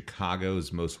and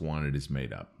Chicago's Most Wanted is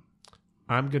made up.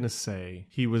 I'm going to say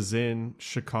he was in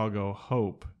Chicago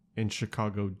Hope and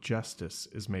Chicago Justice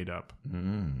is made up.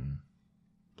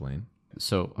 Blaine?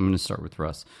 So I'm going to start with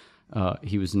Russ.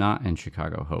 He was not in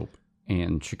Chicago Hope,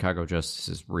 and Chicago Justice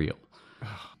is real.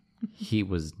 He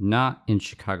was not in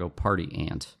Chicago Party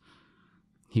Ant.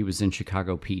 He was in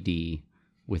Chicago PD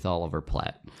with Oliver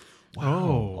Platt.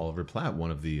 Oh. Oliver Platt,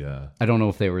 one of the... I don't know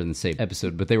if they were in the same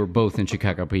episode, but they were both in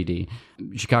Chicago PD.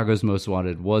 Chicago's Most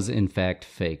Wanted was in fact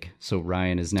fake, so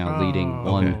Ryan is now leading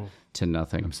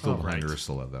 1-0. Still Ryan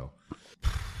Ursula, though.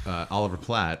 Oliver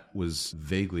Platt was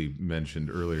vaguely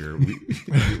mentioned earlier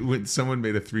when someone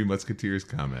made a Three Musketeers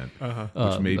comment,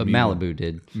 which made me Malibu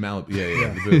did.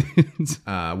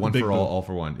 Malibu, one big for all, boot. all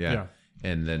for one, yeah. Yeah.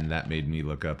 And then that made me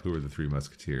look up who were the Three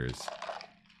Musketeers: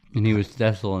 And he was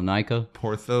Thessalonica.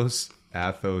 Porthos,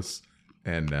 Athos,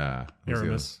 and what was the other?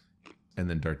 Aramis. And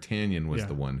then D'Artagnan was Yeah.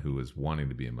 the one who was wanting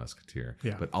to be a musketeer.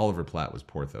 Yeah. But Oliver Platt was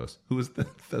Porthos. Who was the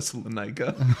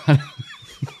Thessalonica?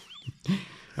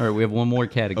 All right, we have one more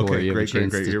category. Okay, You have a great.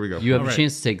 chance to- Here we go. You have All a right.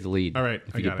 chance to take the lead. All right,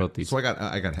 if I you get got both it. these. So I got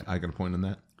a point on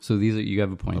that. So you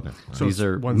have a point. Okay. So These it's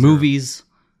are 1-0. movies.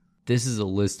 This is a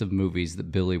list of movies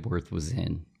that Billy Wirth was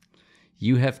in.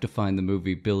 You have to find the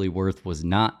movie Billy Wirth was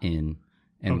not in,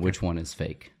 and which one is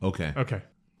fake. Okay. Okay.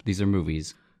 These are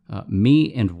movies.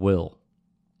 Me and Will.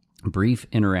 Brief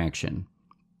Interaction.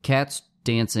 Cats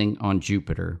Dancing on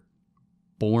Jupiter.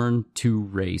 Born to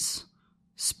Race.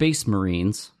 Space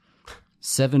Marines.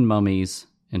 Seven Mummies,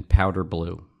 and Powder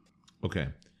Blue. Okay.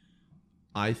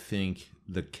 I think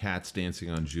the Cats Dancing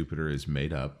on Jupiter is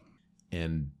made up,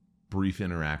 and Brief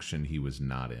Interaction he was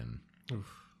not in.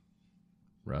 Oof.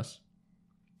 Russ?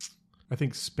 I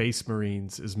think Space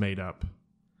Marines is made up.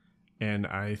 And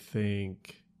I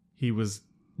think he was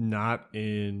not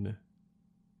in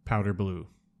Powder Blue.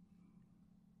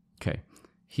 Okay.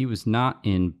 He was not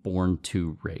in Born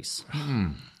to Race,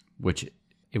 which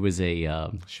it was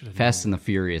a Fast and the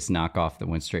Furious knockoff that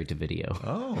went straight to video.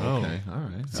 Oh, okay. All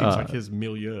right. Seems like his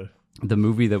milieu. The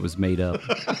movie that was made up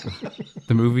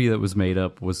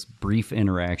was Brief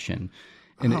Interaction.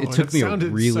 And it took me a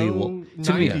really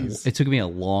it took me a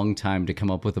long time to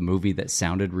come up with a movie that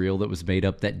sounded real that was made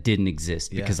up that didn't exist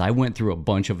because I went through a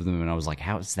bunch of them and I was like,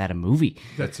 how is that a movie?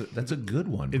 That's a good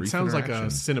one. It sounds like a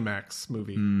Cinemax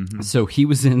movie. Mm-hmm. So he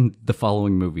was in the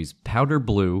following movies: Powder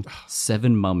Blue,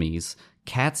 Seven Mummies,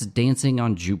 Cats Dancing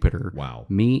on Jupiter, Wow,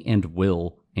 Me and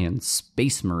Will, and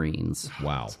Space Marines.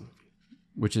 Wow,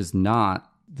 which is not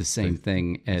the same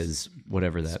thing as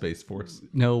whatever that Space Force.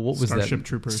 No, what was Starship that?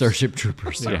 Troopers. Starship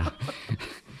Troopers. Yeah.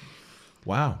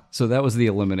 Wow. So that was the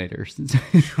Eliminators.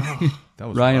 That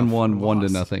was Ryan rough. won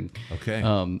 1-0. Okay.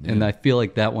 And I feel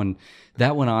like that one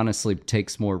honestly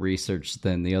takes more research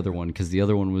than the other one because the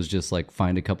other one was just like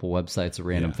find a couple websites of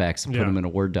random facts and put them in a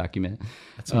Word document.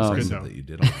 That's impressive that you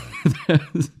did all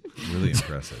that. Really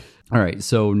impressive. All right,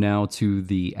 so now to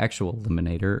the actual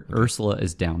Eliminator. Okay. Ursula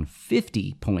is down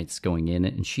 50 points going in,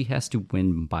 and she has to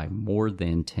win by more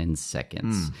than 10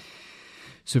 seconds.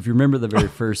 So if you remember the very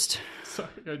first... Sorry,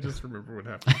 I just remember what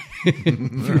happened.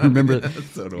 If you remember,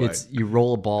 so do you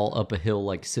roll a ball up a hill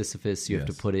like Sisyphus. You have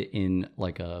to put it in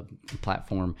like a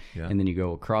platform, and then you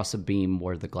go across a beam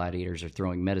where the gladiators are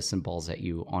throwing medicine balls at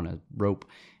you on a rope.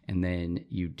 And then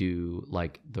you do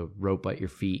like the rope at your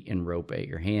feet and rope at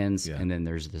your hands. Yeah. And then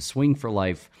there's the swing for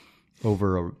life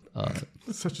over a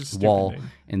such a wall.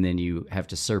 Name. And then you have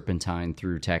to serpentine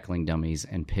through tackling dummies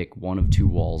and pick one of two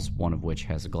walls, one of which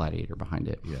has a gladiator behind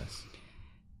it. Yes.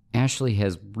 Ashley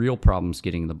has real problems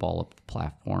getting the ball up the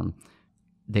platform.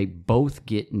 They both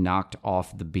get knocked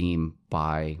off the beam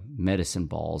by medicine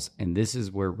balls. And this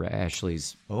is where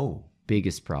Ashley's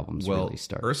biggest problems really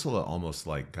start. Ursula almost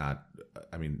like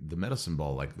the medicine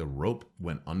ball, like the rope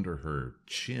went under her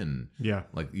chin. Yeah.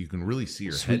 Like you can really see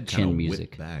her Sweet head chin kind of music.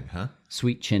 whipped back, huh?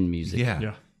 Sweet chin music.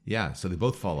 Yeah. So they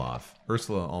both fall off.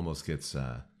 Ursula almost gets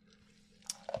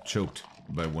choked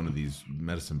by one of these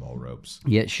medicine ball ropes.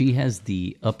 Yet she has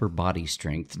the upper body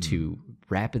strength to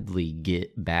rapidly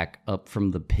get back up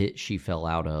from the pit she fell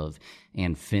out of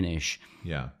and finish.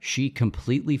 Yeah. She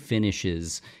completely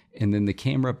finishes, and then the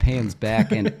camera pans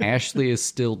back, and Ashley is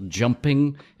still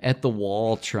jumping at the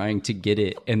wall trying to get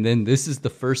it. And then this is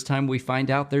the first time we find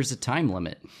out there's a time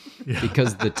limit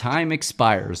because the time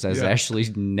expires as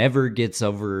Ashley never gets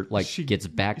over, gets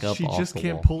back up off the wall. She just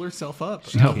can't pull herself up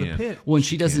out of the pit. Well, and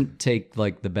she doesn't take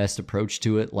like the best approach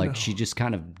to it. Like she just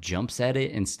kind of jumps at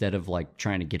it instead of like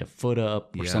trying to get a foot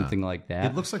up or something like that.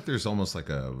 It looks like there's almost like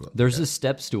there's a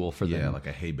step stool for them. Yeah, like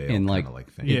a hay bale and kind of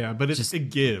like thing. Yeah, but it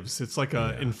gives. It's like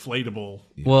a inflatable.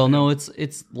 Well, no,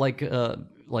 it's like a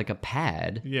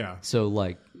pad. Yeah. So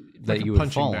that like you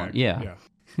would fall on. Yeah.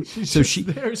 So she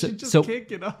just can't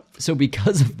get up. So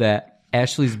because of that,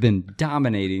 Ashley's been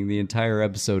dominating the entire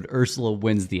episode. Ursula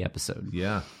wins the episode.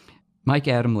 Yeah. Mike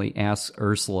Adamle asks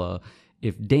Ursula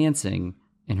if dancing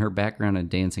and her background in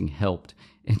dancing helped,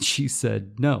 and she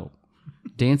said no.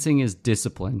 Dancing is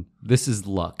discipline. This is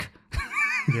luck.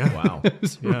 Yeah. Wow.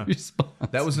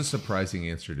 That was a surprising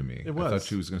answer to me. It was. I thought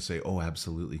she was going to say, "Oh,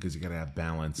 absolutely," because you got to have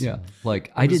balance. Yeah.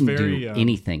 Like I didn't do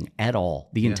anything at all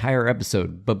the entire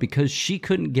episode, but because she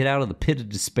couldn't get out of the pit of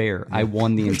despair, I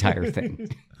won the entire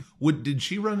thing. Did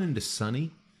she run into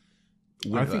Sunny?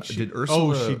 I think she did.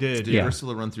 Ursula, she did. Did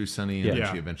Ursula run through Sunny and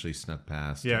then she eventually snuck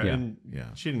past? Yeah, and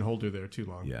she didn't hold her there too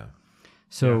long. Yeah.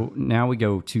 So now we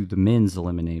go to the men's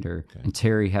eliminator, and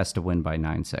Terry has to win by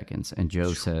 9 seconds. And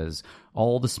Joe says,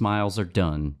 all the smiles are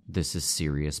done. This is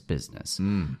serious business.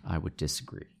 I would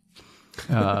disagree.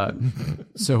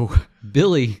 So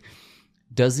Billy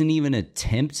doesn't even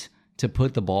attempt to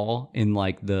put the ball in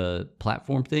like the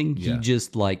platform thing. He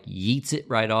just like yeets it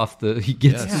right off he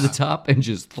gets to the top and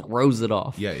just throws it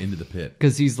off. Yeah, into the pit.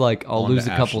 Because he's like, I'll lose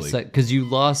a couple seconds. Because you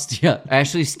lost. Yeah,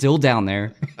 Ashley's still down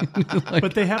there.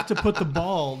 But they have to put the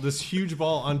ball, this huge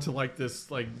ball, onto like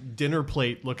this like dinner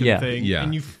plate looking thing. Yeah.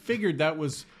 And you figured that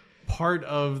was part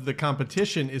of the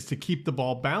competition is to keep the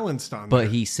ball balanced on there. But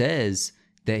he says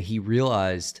that he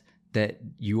realized that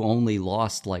you only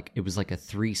lost it was like a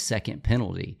 3-second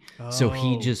penalty. So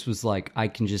he just was like, I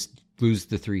can just lose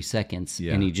the 3 seconds.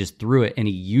 And he just threw it and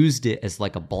he used it as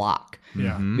like a block.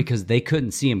 Yeah. Because they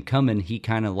couldn't see him coming. He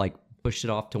kind of like pushed it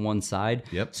off to one side.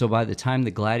 Yep. So by the time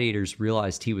the gladiators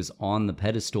realized he was on the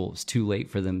pedestal, it was too late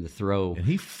for them to throw. And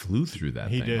he flew through that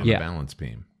thing did. on Yeah. the balance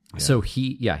beam. So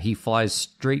he flies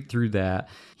straight through that.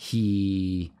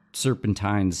 He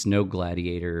serpentines no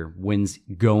gladiator, wins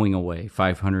going away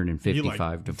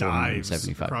 555 to dives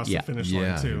 475. across Yeah. the finish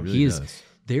Yeah, line too. he really He is does.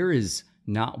 there is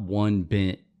not one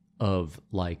bit of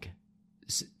like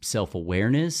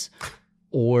self-awareness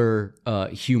or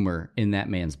humor in that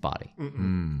man's body.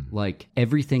 Like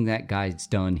everything that guy's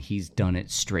done, he's done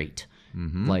it straight.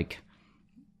 Like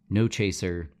no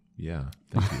chaser. Yeah.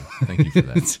 Thank you. Thank you for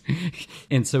that.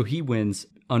 And so he wins.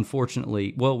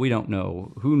 Unfortunately, well, we don't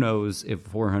know. Who knows if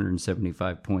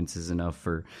 475 points is enough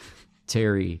for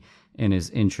Terry and his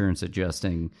insurance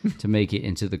adjusting to make it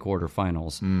into the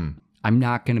quarterfinals. I'm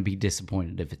not going to be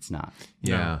disappointed if it's not.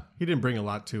 Yeah. No, he didn't bring a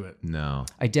lot to it. No.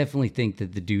 I definitely think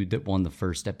that the dude that won the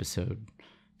first episode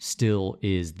still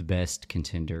is the best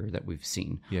contender that we've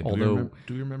seen. Yeah. Although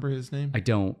Do you remember his name? I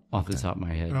don't off the top of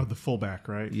my head. Oh, the fullback,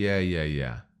 right? Yeah.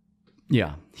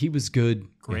 Yeah, he was good.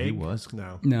 Greg? he was.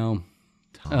 No. No,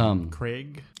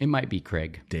 Craig? it might be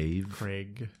Craig. Dave.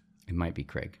 Craig. It might be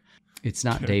Craig. It's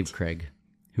not Dave Craig,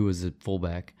 who was a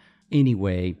fullback.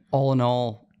 Anyway, all in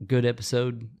all, good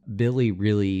episode. Billy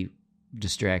really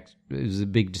it was a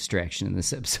big distraction in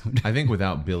this episode. I think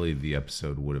without Billy, the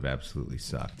episode would have absolutely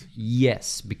sucked.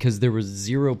 Yes, because there was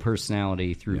zero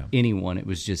personality through anyone. It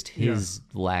was just his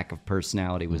lack of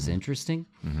personality was interesting.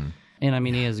 And I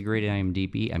mean, he has a great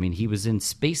IMDb. I mean, he was in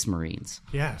Space Marines.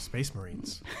 Yeah, Space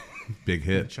Marines. Big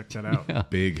hit. Check that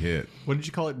out. Big hit. What did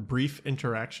you call it? Brief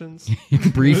interactions?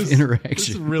 Brief It's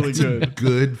interaction. really good.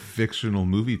 Good fictional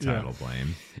movie title,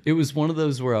 Blaine. It was one of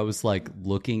those where I was like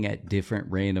looking at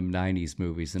different random 90s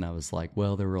movies, and I was like,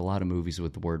 well, there were a lot of movies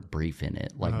with the word brief in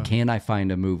it. Like, can I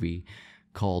find a movie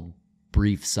called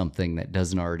Brief something that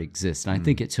doesn't already exist? And I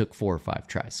think it took 4 or 5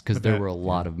 tries because there were a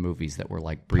lot of movies that were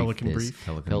like brief. Pelican this, Brief.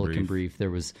 Pelican Brief.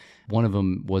 There was one of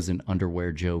them was an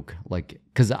underwear joke, like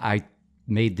because I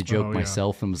made the joke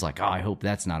myself and was like, oh, I hope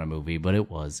that's not a movie, but it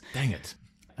was. Dang it.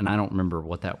 And I don't remember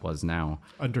what that was now.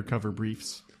 Undercover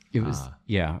briefs. It was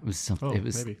it was something. Oh, it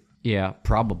was maybe. yeah,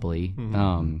 probably.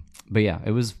 But yeah,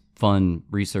 it was fun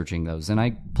researching those, and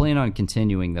I plan on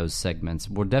continuing those segments.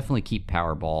 We'll definitely keep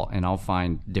Powerball, and I'll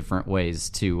find different ways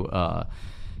to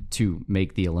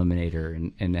make the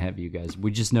Eliminator and have you guys.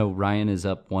 We just know Ryan is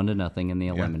up 1-0 in the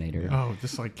Eliminator. Oh,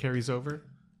 this like carries over?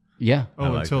 Yeah.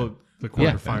 Oh, like until the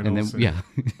Yeah, quarterfinals. and then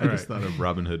I just thought of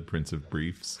Robin Hood, Prince of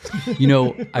Briefs. You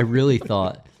know, I really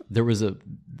thought there was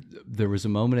a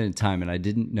moment in time, and I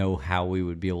didn't know how we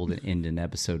would be able to end an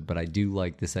episode, but I do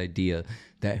like this idea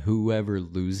that whoever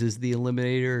loses the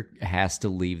Eliminator has to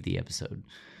leave the episode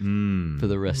for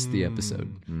the rest of the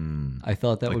episode. I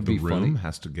thought that Like would the be room funny.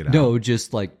 has to get out. No,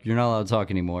 just like you're not allowed to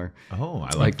talk anymore. Oh,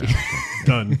 I like that.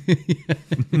 Done.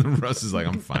 Russ is like,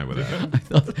 I'm fine with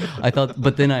that. I thought,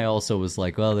 but then I also was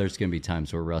like, well, there's going to be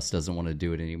times where Russ doesn't want to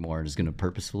do it anymore and is going to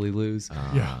purposefully lose.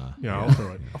 Yeah, I'll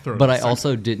throw it. But in I a second.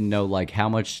 also didn't know like how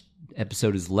much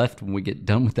episode is left when we get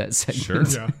done with that segment.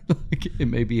 Sure. Yeah. Like, it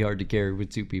may be hard to carry with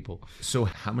 2 people. So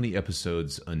how many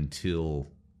episodes until,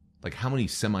 like how many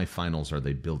semifinals are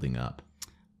they building up?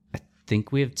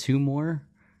 Think we have 2 more.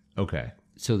 Okay.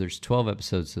 So there's 12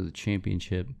 episodes of the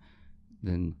championship,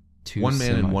 then 2 One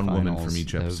man and one woman semifinals. from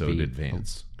each That would episode be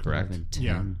advance, correct? 11, 10.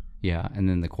 Yeah. Yeah, and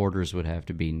then the quarters would have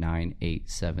to be 9, 8,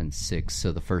 7, 6.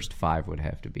 So the first 5 would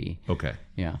have to be. Okay.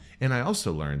 Yeah. And I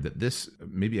also learned that this,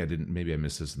 maybe I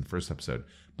missed this in the first episode,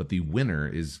 but the winner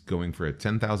is going for a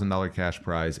 $10,000 cash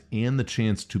prize and the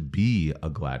chance to be a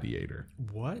gladiator.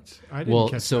 What? I didn't Well,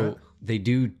 catch so they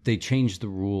changed the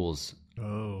rules that.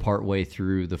 Oh. partway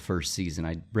through the first season.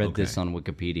 I read this on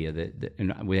Wikipedia that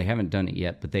and we haven't done it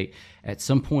yet, but they at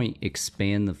some point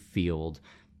expand the field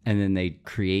and then they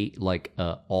create like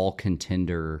a all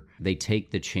contender. They take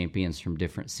the champions from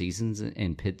different seasons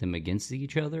and pit them against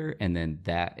each other, and then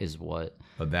that is what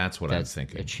Oh, that's what I'm that's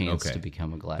thinking. a chance Okay. to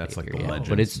become a gladiator. That's like the yeah. Legends.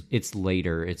 But it's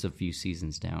later. It's a few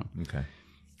seasons down. Okay.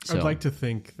 So I'd like to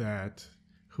think that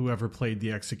whoever played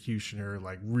the executioner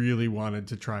like really wanted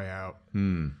to try out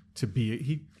to be.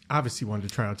 He obviously wanted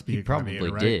to try out to be a probably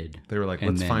gladiator, right? did. They were like,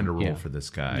 And let's then, find a role yeah. for this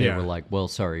guy. They Yeah. were like, well,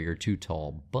 sorry, you're too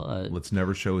tall, but Let's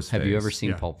never show his have face. you ever seen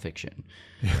Yeah. Pulp Fiction?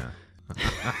 Yeah.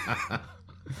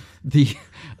 The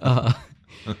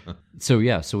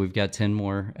so we've got 10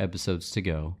 more episodes to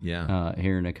go. Yeah.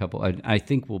 Here in a couple, I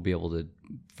think we'll be able to,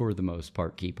 for the most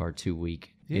part, keep our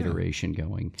 2-week iteration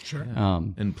going. Sure.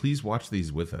 And please watch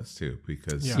these with us too,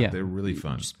 because Yeah. they're really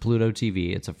fun. Just Pluto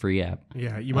TV. It's a free app.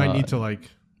 Yeah, you might need to like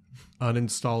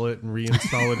uninstall it and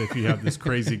reinstall it if you have this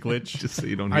crazy glitch. Just so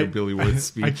you don't hear Billy Wirth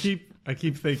speech. I keep I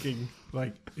keep thinking,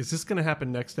 like, is this going to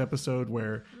happen next episode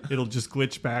where it'll just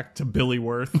glitch back to Billy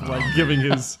Wirth, like giving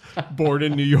his Born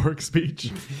in New York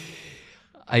speech?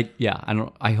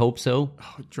 I hope so.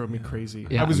 Oh, it drove me crazy.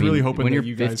 Yeah, I was really hoping when that you're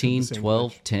you guys 15, had the same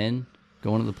 12, glitch. 10,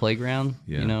 going to the playground,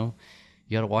 Yeah. you know,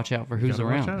 you got to watch out for who's gotta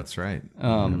watch around. out. That's right.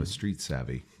 I'm a street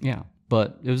savvy. Yeah.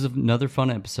 But it was another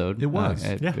fun episode. It was.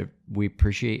 We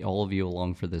appreciate all of you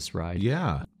along for this ride.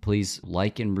 Yeah. Please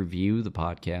like and review the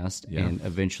podcast, Yeah. and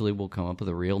eventually we'll come up with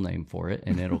a real name for it,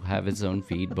 and it'll have its own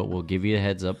feed, but we'll give you a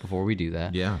heads up before we do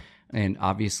that. Yeah. And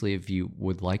obviously, if you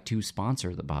would like to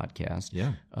sponsor the podcast,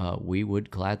 Yeah. we would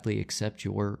gladly accept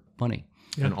your money.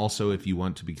 And also, if you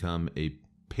want to become a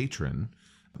patron,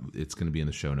 it's going to be in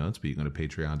the show notes, but you can go to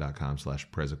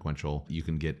patreon.com/presequential. You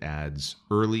can get ads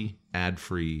early,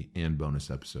 ad-free, and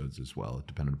bonus episodes as well,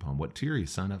 depending upon what tier you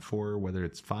sign up for, whether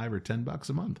it's $5 or $10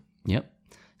 a month. Yep.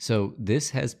 So this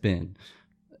has been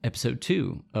episode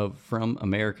 2 of From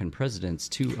American Presidents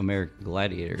to American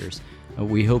Gladiators.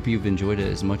 We hope you've enjoyed it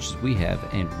as much as we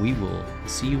have, and we will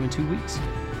see you in 2 weeks.